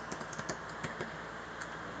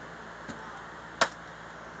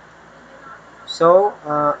 So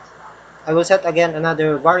I will set again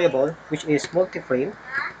another variable which is multi-frame.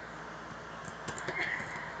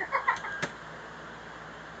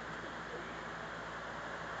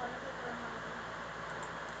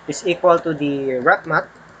 Is equal to the repmat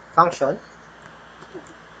function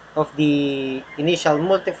of the initial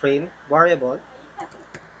multi-frame variable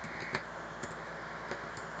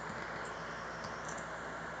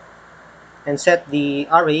and set the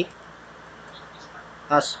array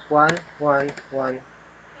as 1, 1, 1,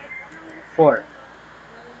 4.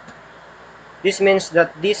 This means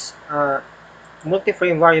that this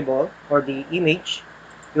multi-frame variable or the image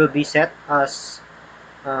will be set as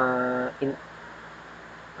in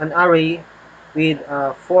an array with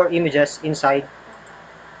 4 images inside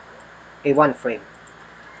a 1 frame.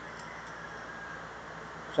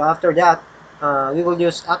 So after that, we will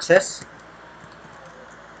use access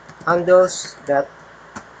handles that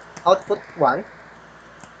output 1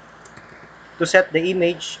 to set the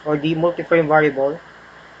image or the multi-frame variable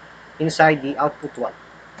inside the output 1.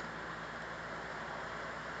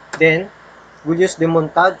 Then we'll use the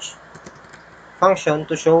montage function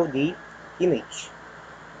to show the image.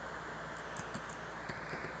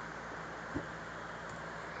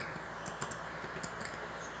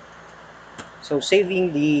 So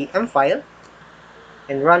saving the M file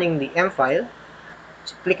and running the M file,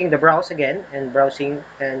 clicking the browse again and browsing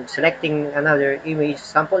and selecting another image,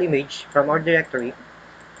 sample image from our directory,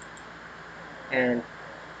 and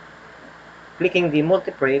clicking the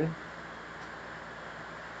multi-frame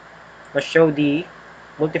must show the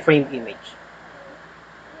multi-frame image.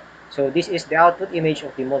 So this is the output image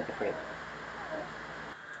of the multi-frame.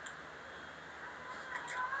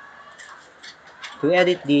 To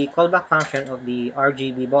edit the callback function of the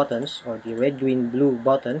RGB buttons or the red, green, blue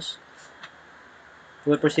buttons,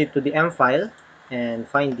 we'll proceed to the M file and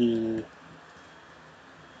find the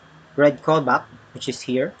red callback, which is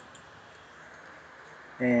here.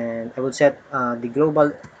 And I will set the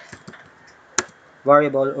global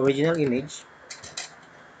variable original image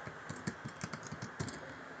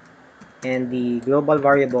and the global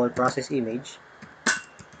variable process image.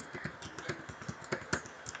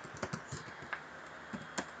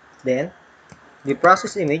 Then the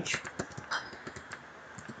process image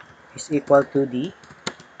is equal to the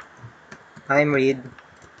IMRead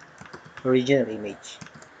original image.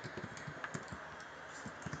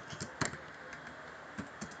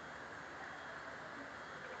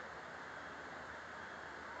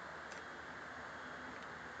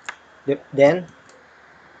 Then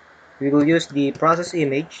we will use the process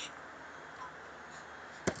image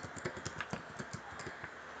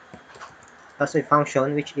as a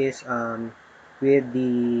function which is with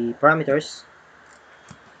the parameters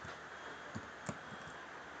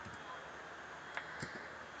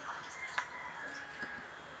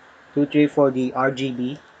 2, 3 for the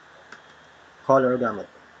RGB color gamut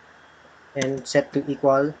and set to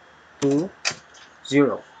equal to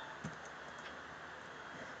 0.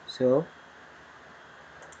 So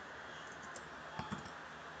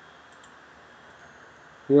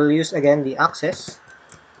we will use again the access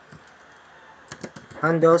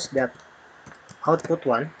handles that output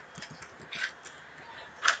 1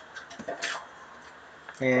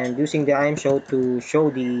 and using the IMShow to show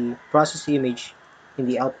the process image in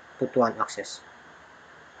the output 1 access.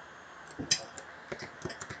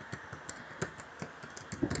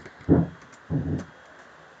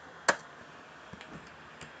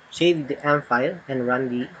 Save the M file and run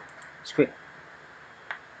the script.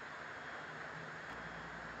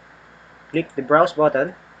 Click the browse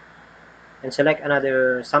button and select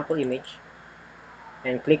another sample image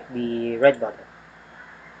and click the red button.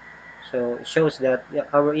 So it shows that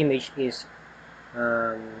our image is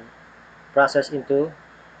processed into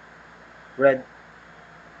red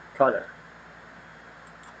color.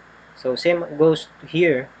 So same goes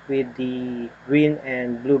here with the green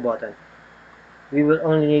and blue button. We will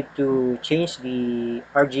only need to change the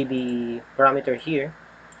RGB parameter here.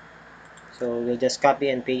 So we'll just copy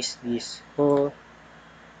and paste this whole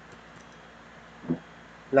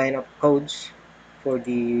line of codes for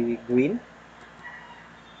the green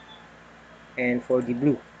and for the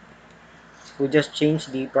blue. We'll just change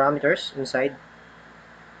the parameters inside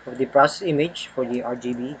of the process image for the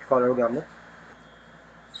RGB color gamut.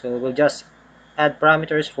 So we'll just add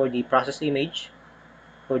parameters for the process image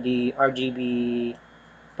for the RGB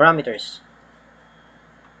parameters.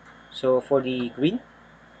 So for the green,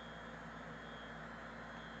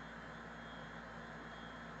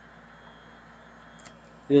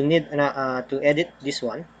 we'll need to edit this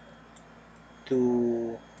one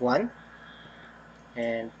to 1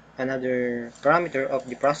 and another parameter of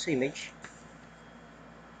the process image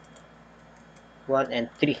 1 and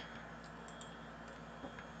 3.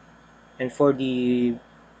 And for the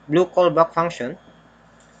blue callback function,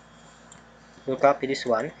 we'll copy this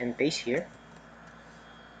one and paste here.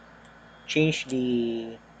 Change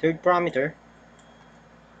the third parameter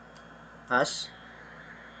as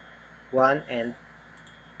 1 and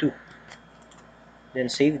 2. Then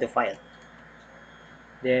save the file.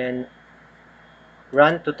 Then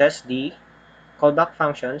run to test the callback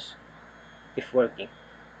functions if working.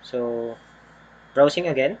 So browsing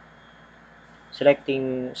again,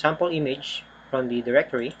 selecting sample image from the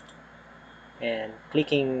directory and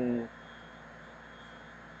clicking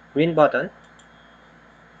green button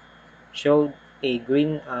showed a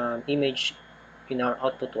green image in our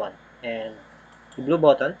output 1, and the blue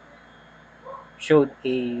button showed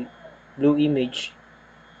a blue image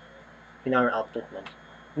in our output 1,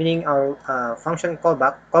 meaning our function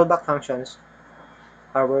callback functions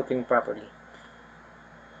are working properly.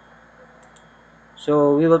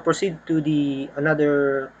 So we will proceed to the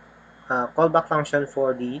another callback function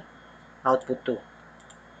for the output 2.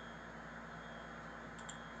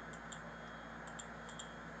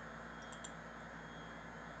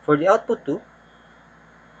 For the output 2,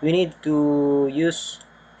 we need to use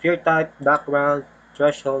field type background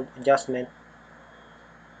threshold adjustment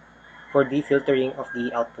for the filtering of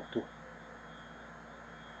the output 2.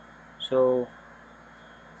 So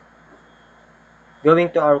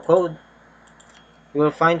going to our code, we will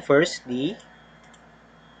find first the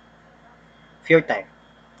field type.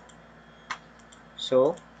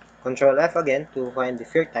 So Control F again to find the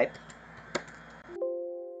field type.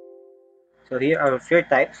 So here our field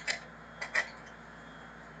type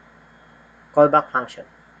callback function.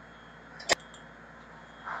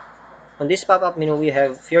 On this pop-up menu, we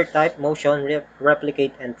have field type, motion,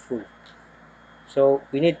 replicate, and full. So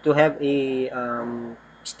we need to have a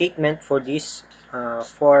statement for this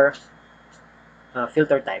for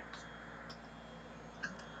filter type.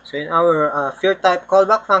 So in our field type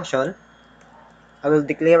callback function, I will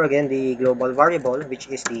declare again the global variable, which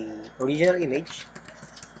is the original image.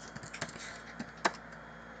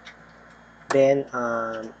 Then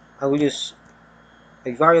I will use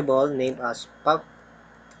a variable named as pop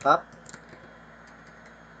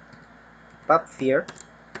here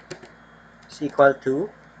is equal to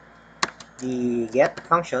the get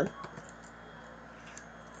function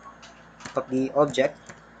of the object,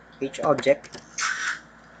 each object,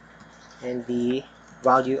 and the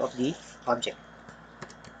value of the object.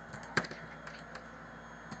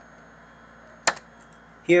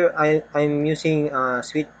 Here I'm using a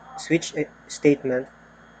switch statement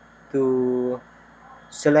to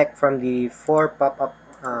select from the 4 pop-up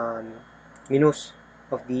menus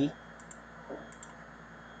of the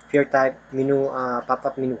field type menu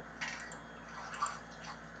pop-up menu.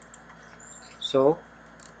 So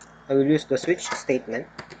I will use the switch statement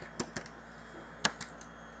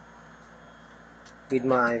with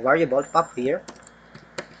my variable pop here.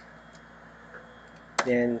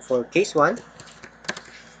 Then for case 1,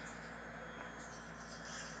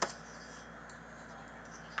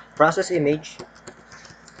 process image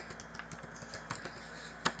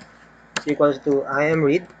is equals to I am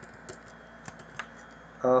read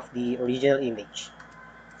of the original image.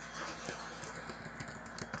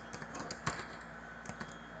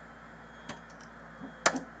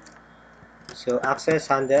 So access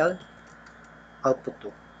handle output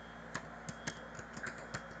 2.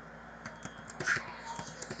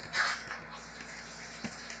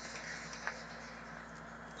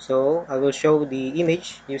 So I will show the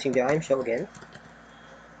image using the I'm show again.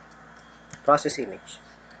 Process image.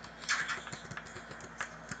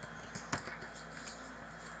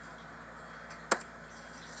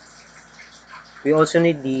 We also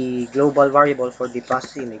need the global variable for the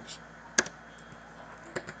process image.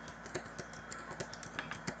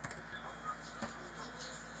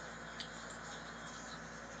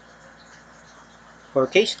 For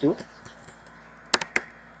case 2,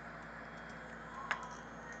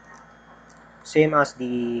 same as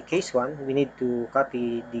the case 1, we need to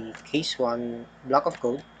copy the case 1 block of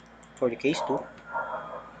code for the case 2.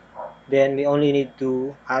 Then we only need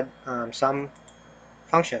to add some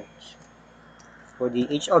functions. For the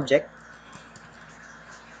each object,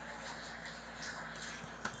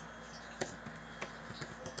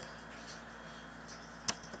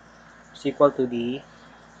 is equal to the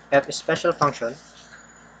f special function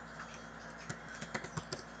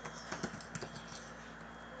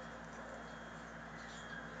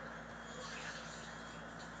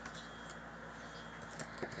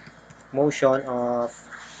motion of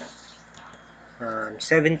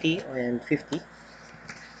 70 and 50.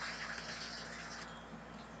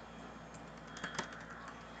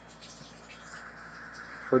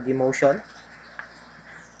 For the motion,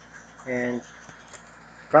 and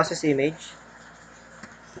process image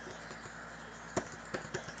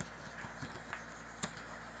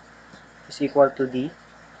is equal to the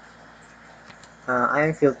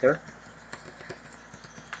ion filter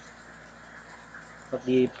of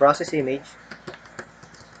the process image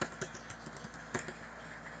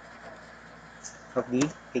of the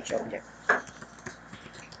H object.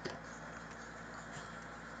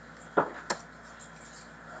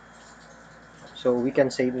 So we can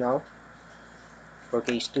save now for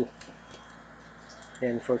case 2.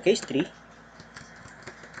 Then for case 3,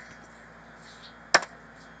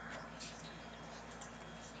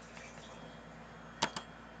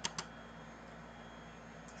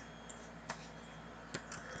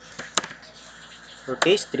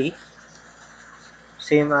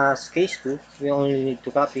 same as case 2, we only need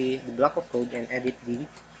to copy the block of code and edit the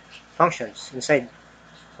functions inside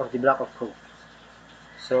of the block of code.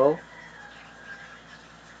 So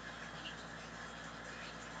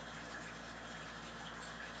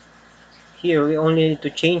here we only need to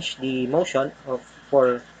change the motion of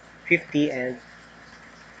for 50 and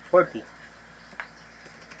 40.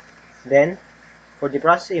 Then for the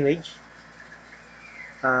process image,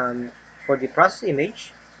 for the process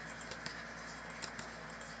image,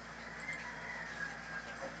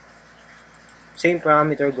 same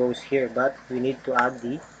parameter goes here, but we need to add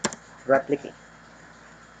the replicate.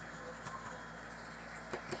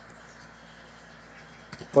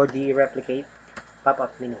 For the replicate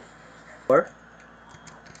pop-up menu. For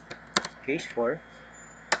case 4,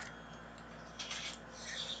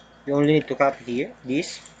 we only need to copy here,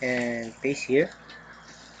 this, and paste here.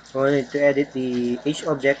 We only need to edit the H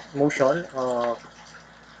object motion of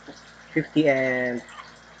 50 and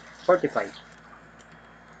 45.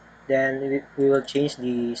 Then we will change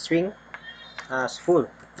the string as full.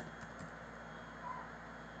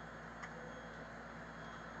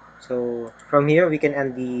 So from here we can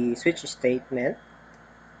end the switch statement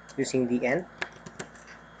using the end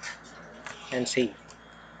and save.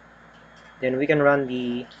 Then we can run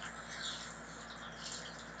the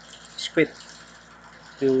script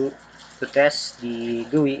to test the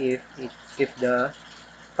GUI if the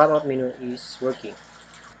pop-up menu is working.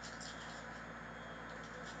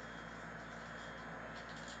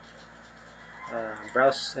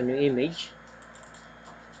 Browse a new image,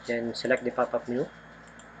 then select the pop-up menu.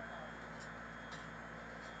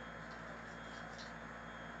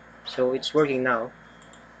 So it's working now,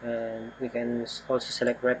 and we can also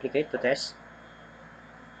select replicate to test.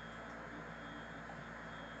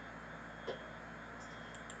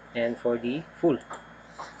 And for the full,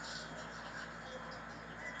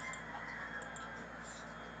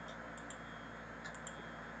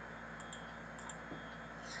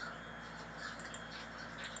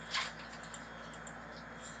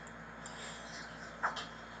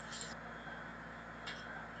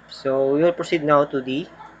 so we will proceed now to the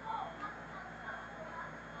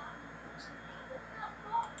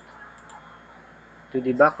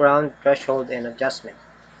background threshold and adjustment.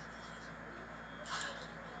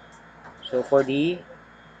 So for the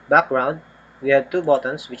background, we have two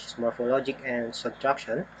buttons, which is morphologic and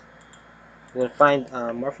subtraction. We'll find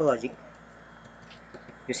morphologic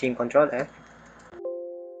using Ctrl F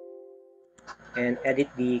and edit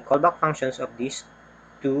the callback functions of these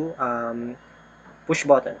two push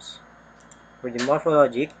buttons. For the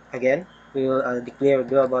morphologic, again, we will declare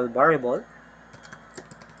global variable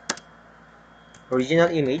original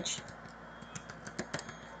image.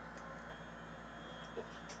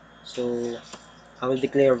 So I will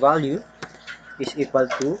declare value is equal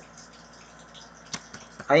to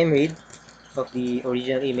imread of the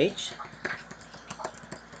original image.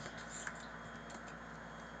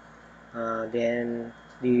 Then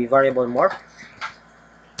the variable morph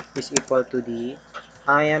is equal to the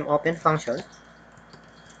IAMOpen function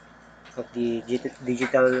of the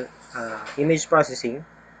digital image processing.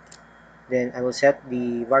 Then I will set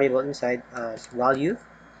the variable inside as value,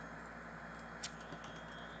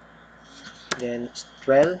 then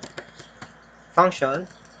strel function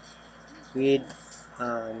with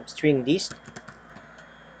string dist.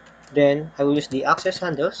 Then I will use the access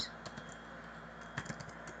handles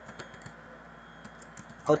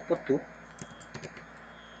output to,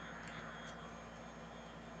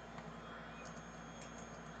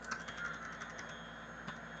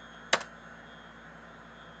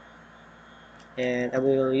 and I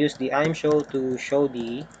will use the ImShow to show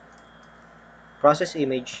the process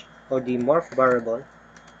image or the morph variable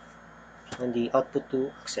on the output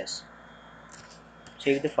to access.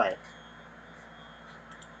 Save the file.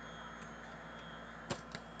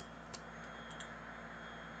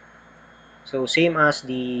 So same as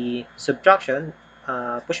the subtraction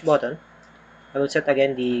push button, I will set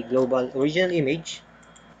again the global original image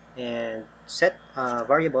and set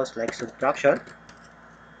variables like subtraction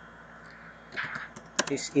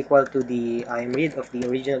is equal to the imread of the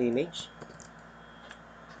original image.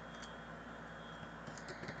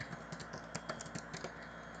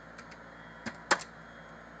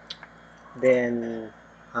 Then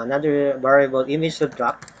another variable image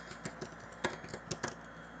subtract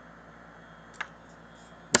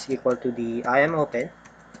is equal to the imopen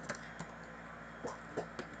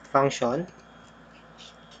function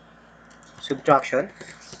subtraction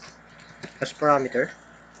as parameter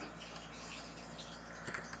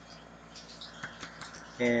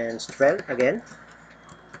and strel again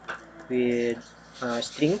with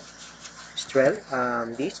string strel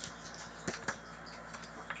this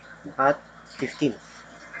at 15.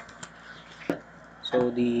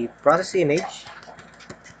 So the process image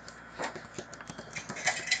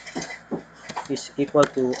is equal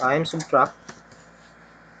to im subtract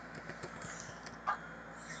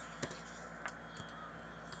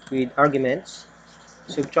with arguments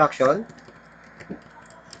subtraction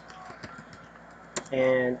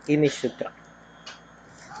and image subtract.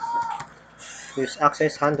 Use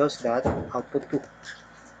access handles that output to,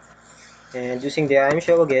 and using the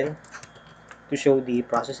ImShow again to show the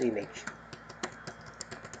process image,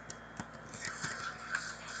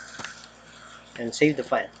 and save the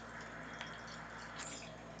file.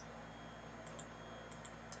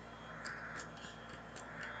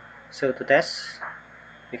 So to test,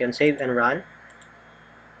 we can save and run.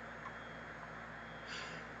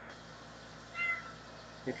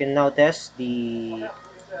 You can now test the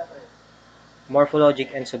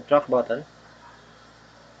morphologic and subtract button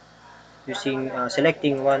using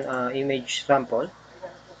selecting one image sample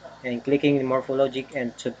and clicking the morphologic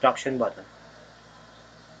and subtraction button.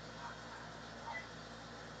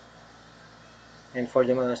 And for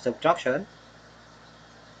the subtraction,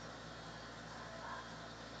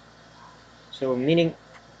 so meaning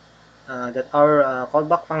that our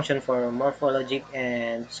callback function for morphologic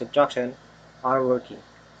and subtraction are working.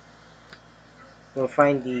 We'll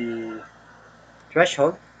find the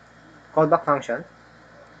threshold callback function.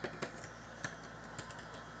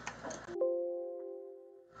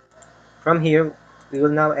 From here, we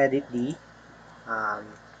will now edit the um,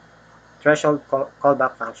 threshold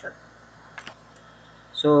callback function.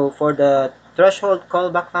 So for the threshold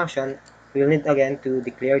callback function, we'll need again to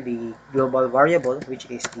declare the global variable,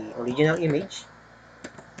 which is the original image.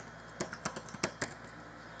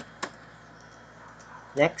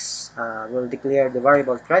 Next, we'll declare the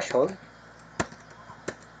variable threshold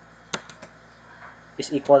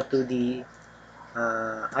is equal to the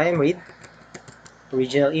imread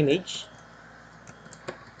original image.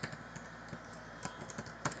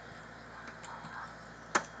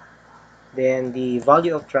 Then the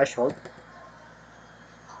value of threshold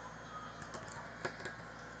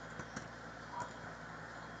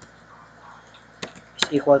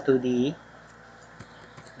is equal to the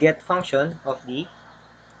get function of the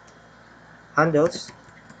handles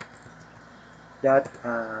that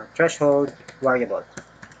threshold variable.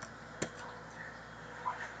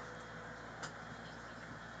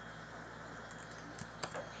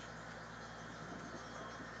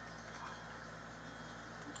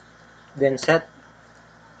 Then set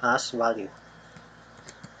as value.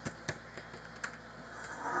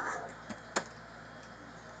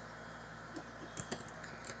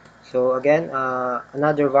 So again,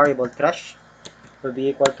 another variable thresh will be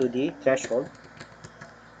equal to the threshold,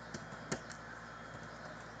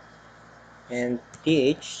 and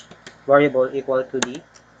th variable equal to the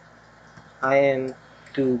im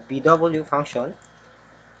to bw function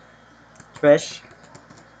thresh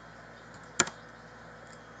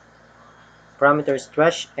parameters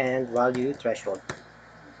thresh and value threshold.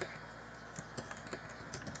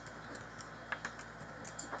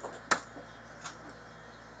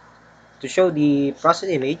 To show the process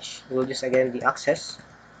image, we'll use again the access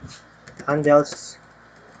handles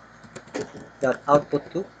that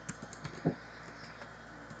output to,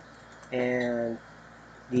 and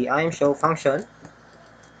the IMShow function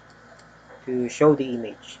to show the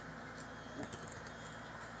image.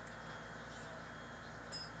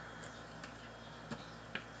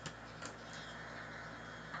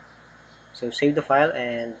 So save the file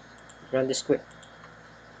and run the script.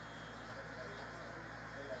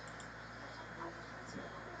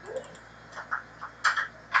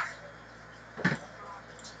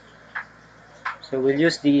 So we'll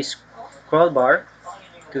use the scroll bar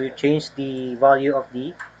to change the value of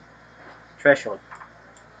the threshold.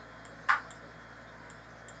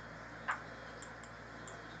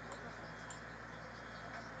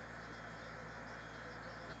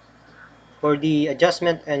 For the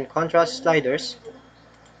adjustment and contrast sliders,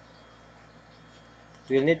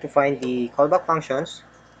 we'll need to find the callback functions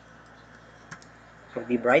of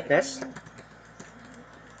the brightness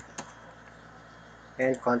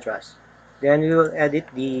and contrast. Then we will edit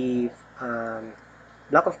the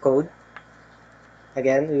block of code.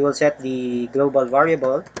 Again, we will set the global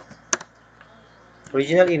variable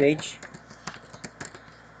original image,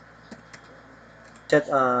 set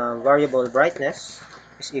variable brightness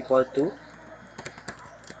is equal to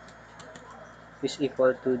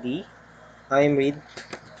the IM read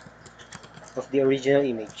of the original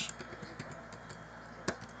image.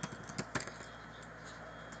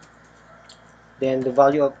 Then the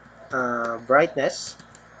value of brightness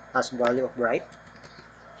as value of bright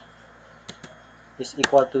is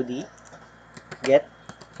equal to the get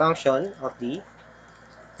function of the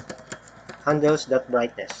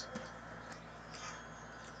handles.brightness.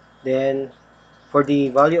 Then for the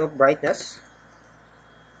value of brightness,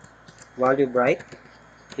 value bright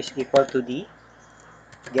is equal to the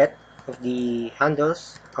get of the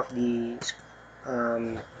handles of the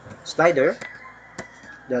slider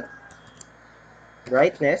dot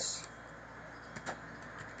brightness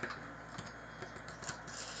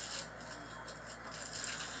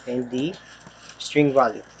and the string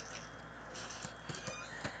value.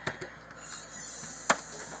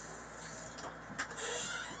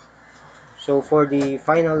 So for the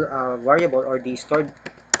final variable or the stored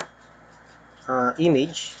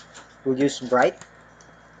image, we'll use bright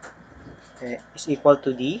is equal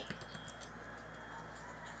to the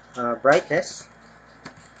brightness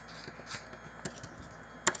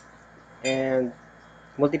and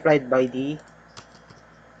multiplied by the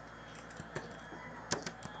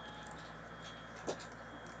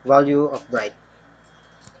value of bright.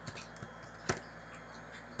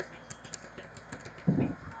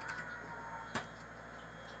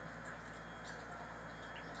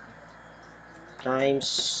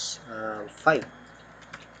 Times 5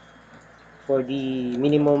 for the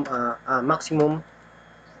maximum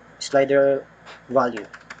slider value.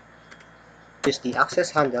 Use the access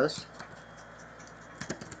handles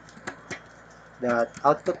that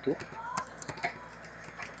output to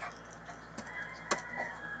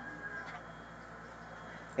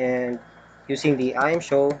and using the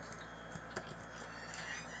IMShow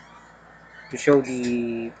to show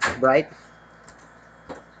the bright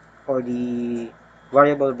or the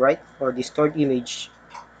variable bright or the stored image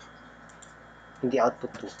in the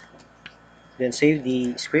output too. Then save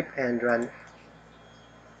the script and run.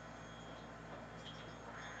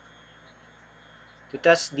 To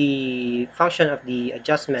test the function of the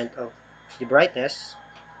adjustment of the brightness,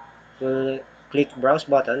 we'll click Browse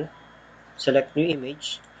button, select New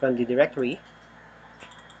Image from the directory,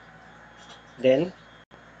 then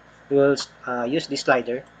we will use the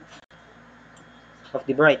slider of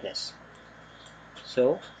the brightness.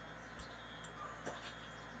 So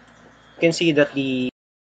you can see that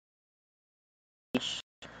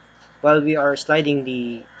while we are sliding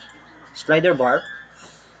the slider bar,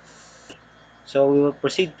 so we will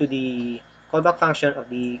proceed to the callback function of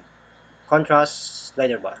the contrast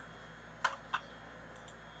slider bar.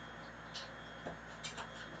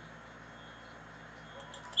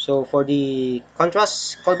 So for the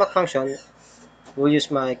contrast callback function, we'll use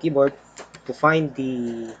my keyboard to find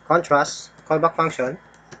the contrast callback function.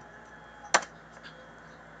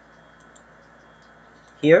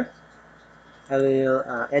 Here, I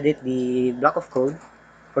will edit the block of code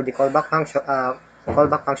for the callback function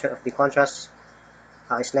of the contrast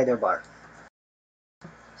slider bar.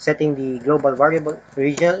 Setting the global variable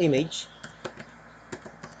original image,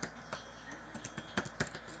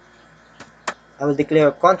 I will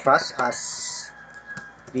declare contrast as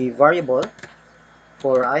the variable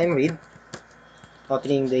for IMRead,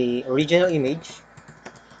 opening the original image,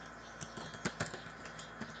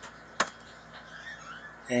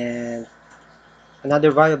 and another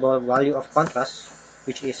variable value of contrast,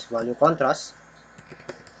 which is value contrast,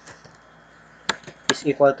 is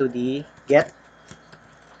equal to the get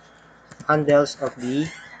handles of the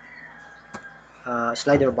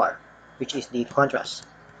slider bar, which is the contrast,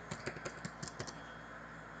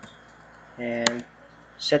 and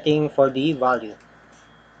setting for the value.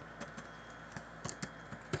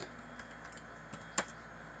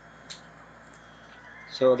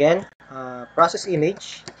 So again, process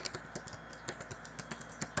image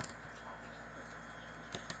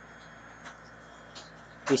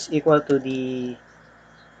is equal to the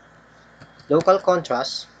local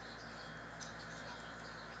contrast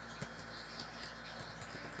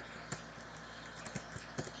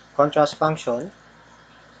function.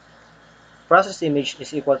 Process image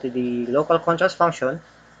is equal to the local contrast function,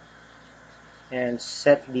 and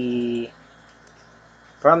set the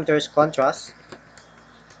parameters contrast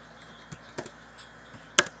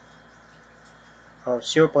of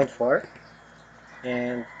 0.4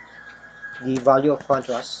 and the value of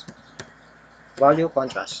contrast.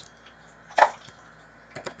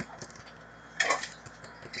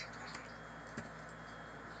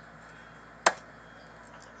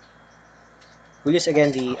 We'll use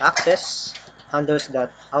again the access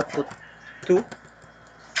handles.output 2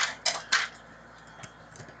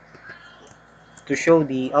 to show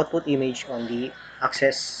the output image on the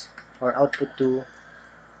access or output to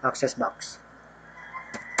access box,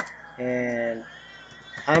 and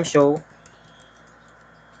I'm show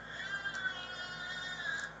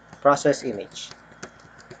process image.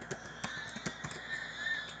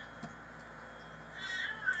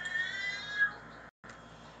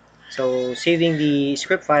 So saving the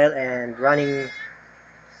script file and running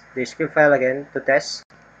the script file again to test,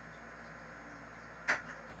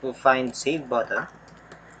 to find save button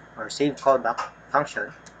or save callback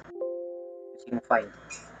function using find.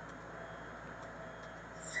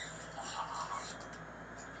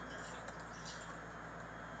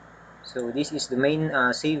 So this is the main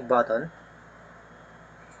save button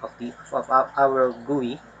of our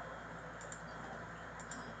GUI.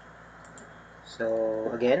 So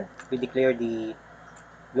again, we declare the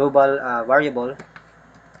global variable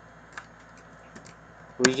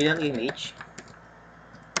original image,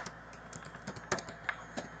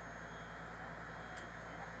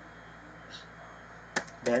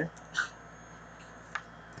 then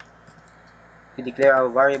we declare our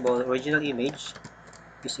variable original image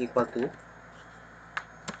is equal to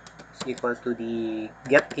the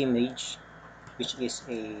get image, which is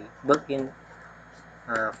a built-in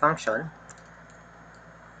function.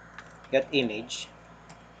 Get image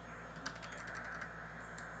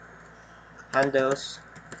handles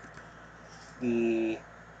the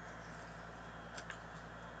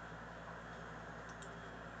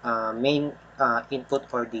main input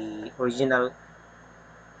or the original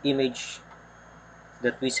image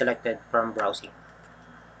that we selected from browsing.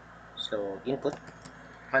 So input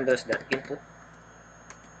handles that input,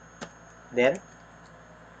 then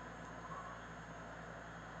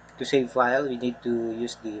to save file we need to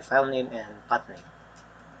use the file name and path name.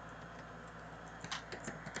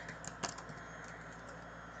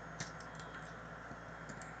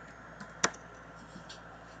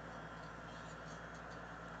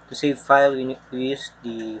 To save file we use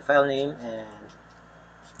the file name and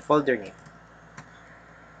folder name.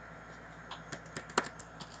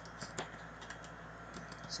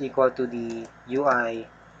 It's equal to the UI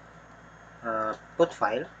put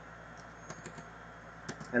file,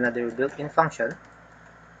 another built-in function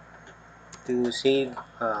to save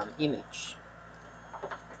image.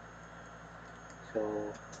 So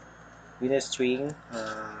unit string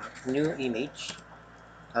new image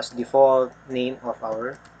as default name of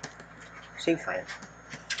our save file.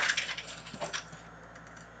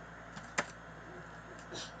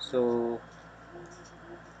 So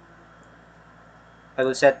I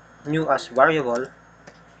will set new as variable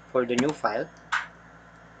for the new file,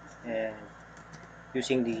 and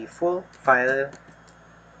using the full file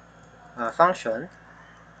function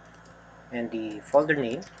and the folder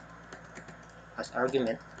name as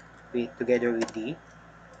argument together with the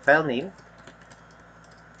file name,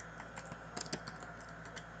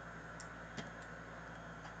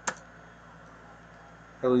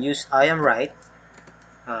 I will use IamWrite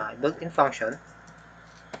built-in function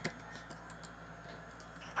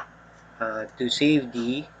to save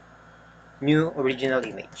the new original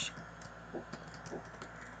image.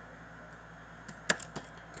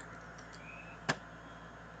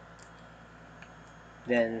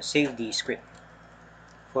 Then save the script.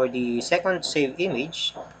 For the second save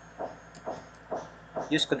image,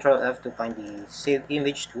 use Ctrl F to find the save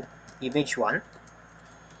image to image 1.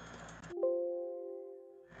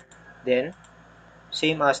 Then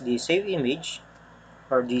same as the save image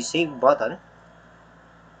or the save button,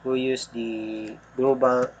 we'll use the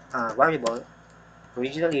global variable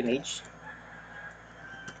original image.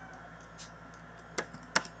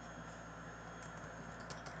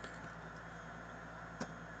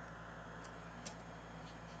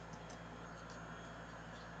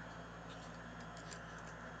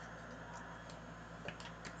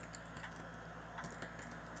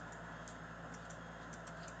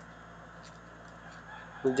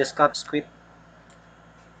 We'll just copy script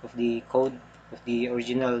of the code of the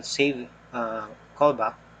original save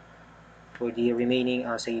callback for the remaining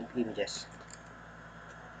saved images.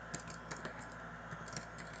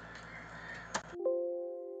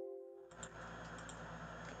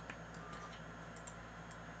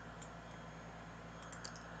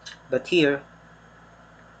 But here,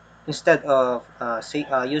 instead of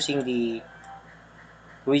using the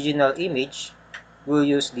original image, we'll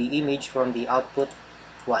use the image from the output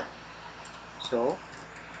 1. So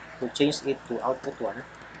we'll change it to output 1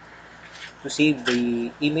 to save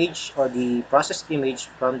the image or the processed image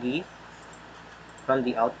from the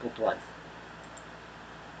output 1.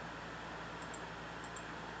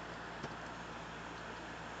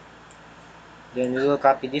 Then we will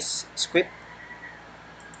copy this script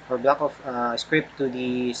or block of script to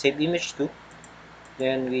the save image 2.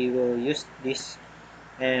 Then we will use this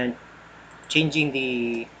and changing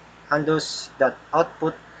the handles that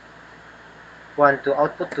output 1 to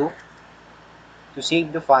output 2 to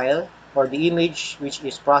save the file or the image which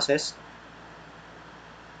is processed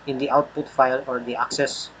in the output file or the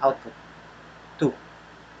access output 2.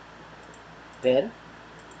 Then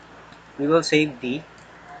we will save the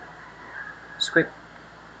script.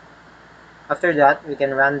 After that, we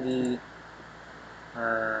can run the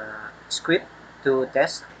script to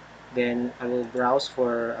test. Then I will browse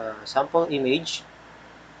for a sample image.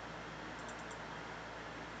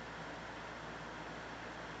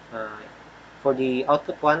 For the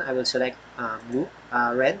output 1, I will select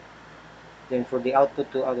red. Then for the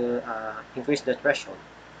output 2, I will increase the threshold.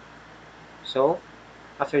 So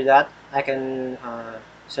after that, I can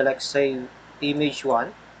select save image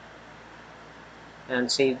 1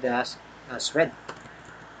 and save that as red.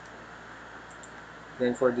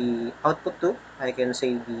 Then for the output 2, I can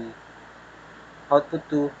save the output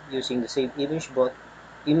 2 using the save image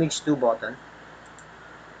 2 button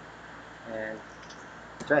and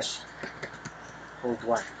threshold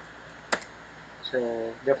 1.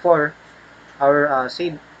 So therefore, our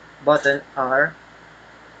save button are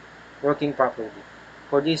working properly.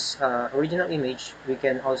 For this original image, we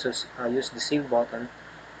can also use the save button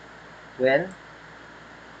when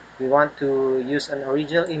we want to use an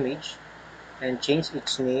original image and change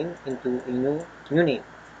its name into a new name,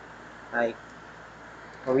 like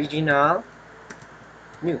original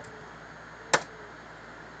new.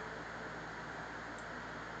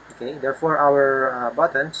 Okay, therefore our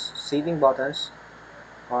saving buttons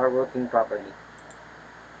are working properly.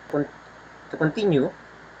 To continue,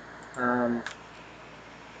 the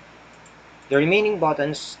remaining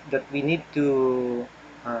buttons that we need to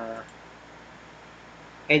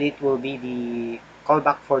edit will be the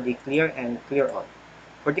callback for the clear and clear all.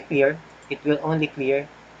 For the clear, it will only clear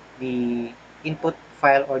the input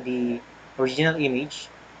file or the original image.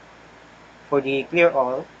 For the clear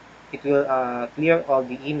all, it will clear all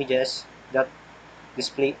the images that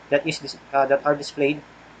are displayed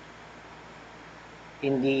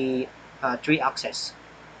in the 3 axes: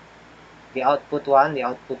 the output 1, the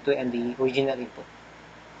output 2, and the original input.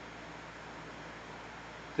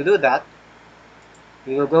 To do that,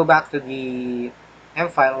 we will go back to the M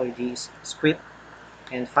file or the script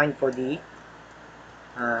and find for the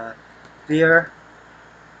clear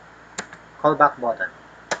callback button.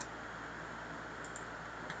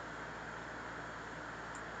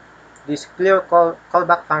 This clear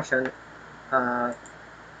callback function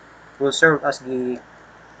will serve as the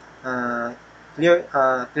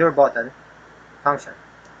clear button function.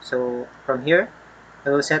 So from here, I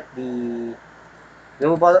will set the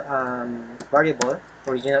global variable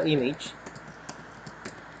original image.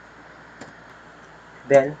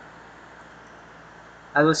 Then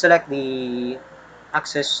I will select the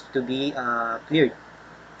access to be cleared.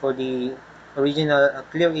 For the original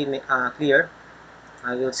clear,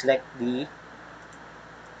 I will select the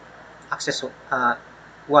access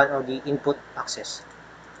 1 or the input access.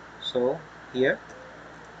 So here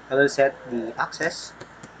I will set the access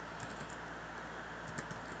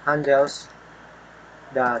handles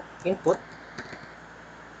that input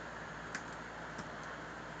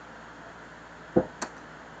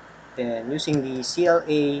and using the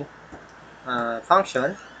CLA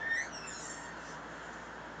function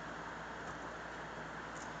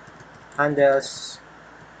handles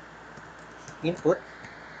input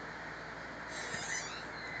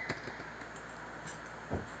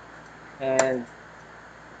and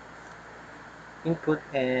input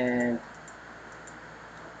and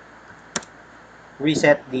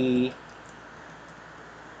reset the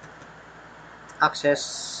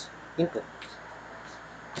access input.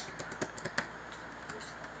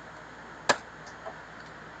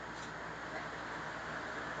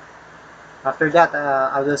 After that,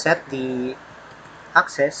 I will set the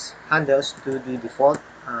access handles to the default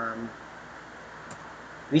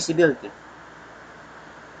visibility,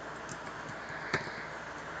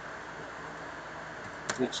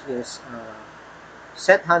 which is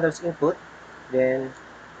set handles input, then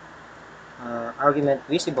argument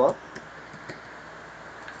visible,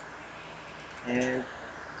 and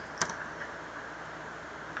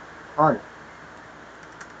on.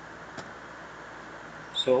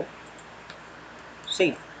 So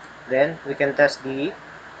save. Then we can test the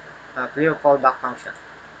clear callback function.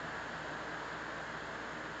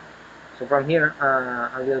 So from here,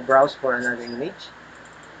 I will browse for another image.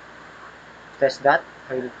 Test that.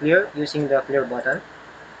 I will clear using the clear button.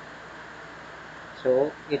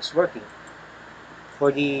 So it's working.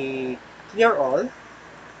 For the clear all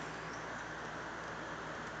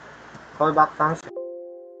callback function,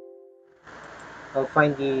 I'll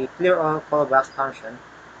find the clear all callback function.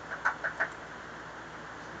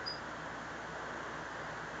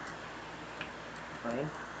 Fine.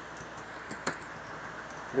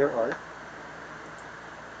 Clear all.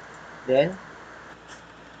 Then,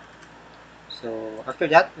 so after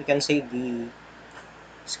that, we can save the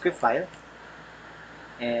script file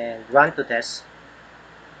and run to test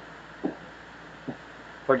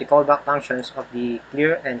for the callback functions of the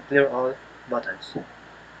clear and clear all buttons.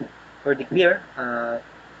 For the clear,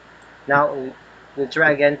 now we'll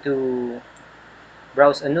try again to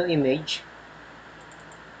browse a new image.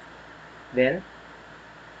 Then,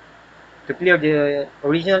 to clear the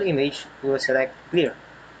original image, we will select clear.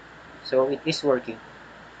 So it is working.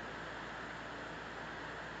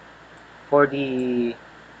 For the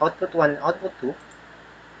output 1, output 2,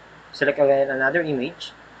 select again another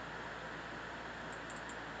image.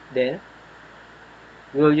 Then,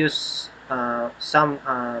 we will use some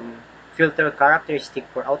filter characteristic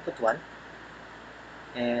for output 1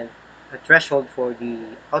 and a threshold for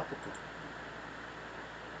the output 2.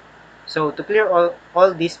 So to clear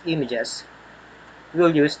all these images, we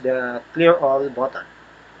will use the clear all button.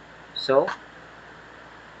 So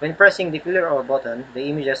when pressing the clear all button, the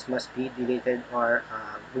images must be deleted or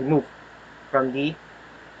removed from the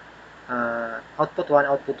output 1,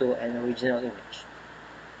 output 2, and original image.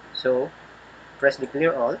 So press the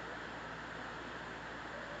clear all.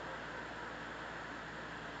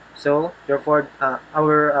 So therefore,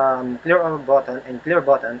 our clear all button and clear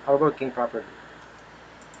button are working properly.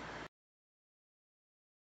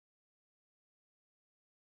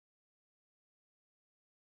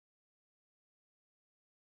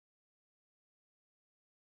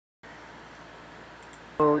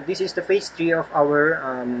 So this is the phase 3 of our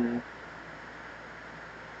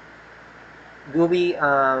GUI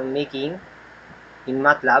making in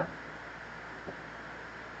MATLAB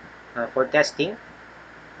for testing.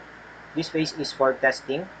 This phase is for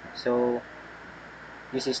testing. So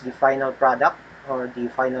this is the final product or the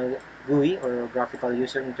final GUI or graphical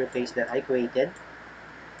user interface that I created.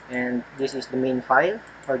 And this is the main file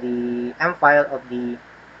or the M file of the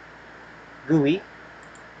GUI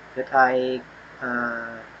that I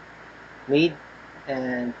made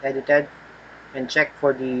and edited and checked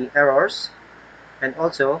for the errors. And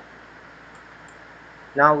also,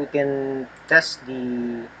 now we can test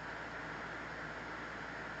the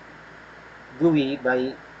GUI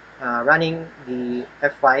by running the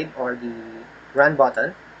F5 or the run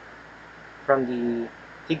button from the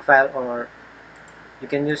fig file, or you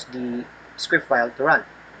can use the script file to run.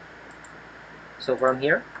 So from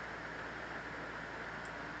here,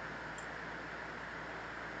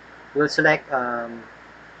 we'll select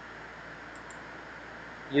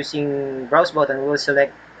using browse button, we'll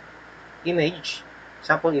select image,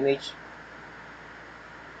 sample image,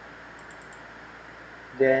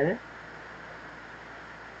 then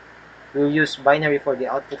we'll use binary for the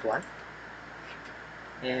output 1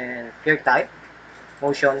 and clear type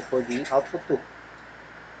motion for the output 2.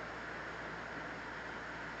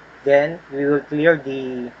 Then we will clear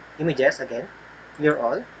the images again, clear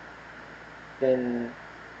all. Then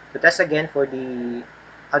to test again for the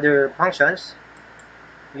other functions,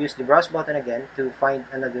 we use the browse button again to find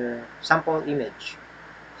another sample image.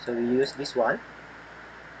 So we use this one.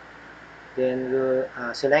 Then we'll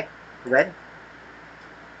select red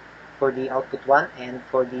for the output 1, and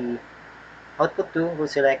for the output 2, we'll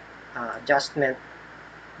select adjustment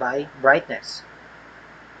by brightness.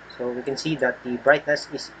 So we can see that the brightness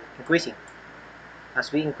is increasing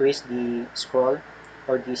as we increase the scroll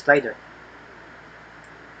or the slider.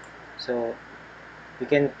 So we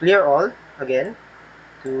can clear all again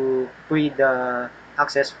to free the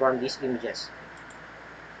access from these images.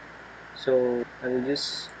 So I will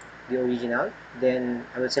use the original, then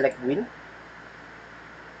I will select green,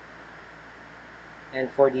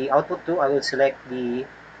 and for the output 2 I will select the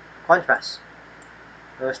contrast.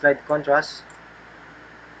 I will slide the contrast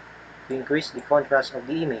to increase the contrast of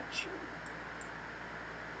the image.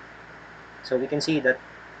 So we can see that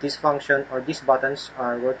this function or these buttons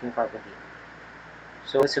are working properly.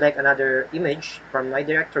 So I'll select another image from my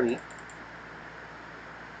directory,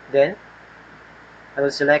 then I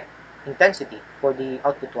will select intensity for the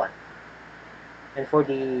output 1, and for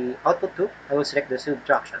the output 2 I will select the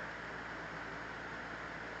subtraction.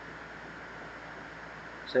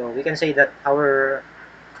 So we can say that our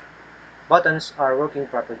buttons are working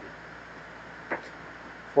properly.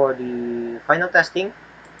 For the final testing,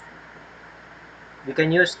 we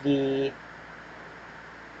can use this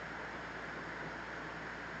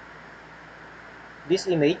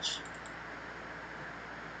image,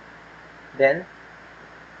 then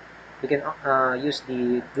we can use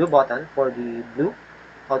the blue button for the blue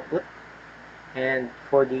output, and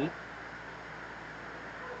for the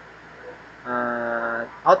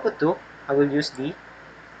output 2 I will use the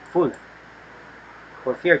full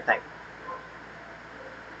for fear type.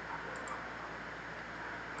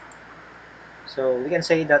 So we can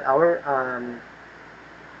say that our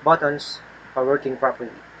buttons are working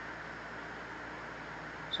properly.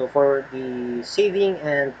 So for the saving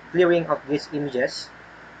and clearing of these images,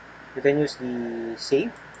 you can use the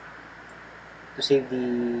save to save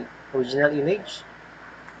the original image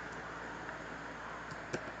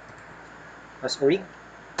as orig,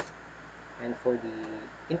 and for the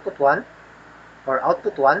input 1 or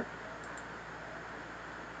output 1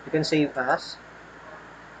 you can save as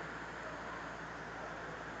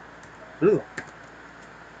blue,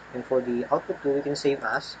 and for the output 2 we can save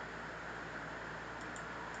as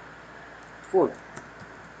full.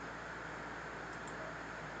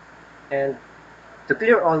 And to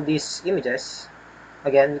clear all these images,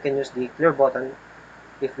 again we can use the clear button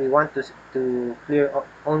if we want to clear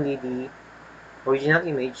only the original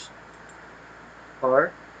image,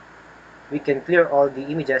 or we can clear all the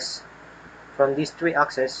images from these three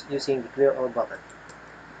axes using the clear all button.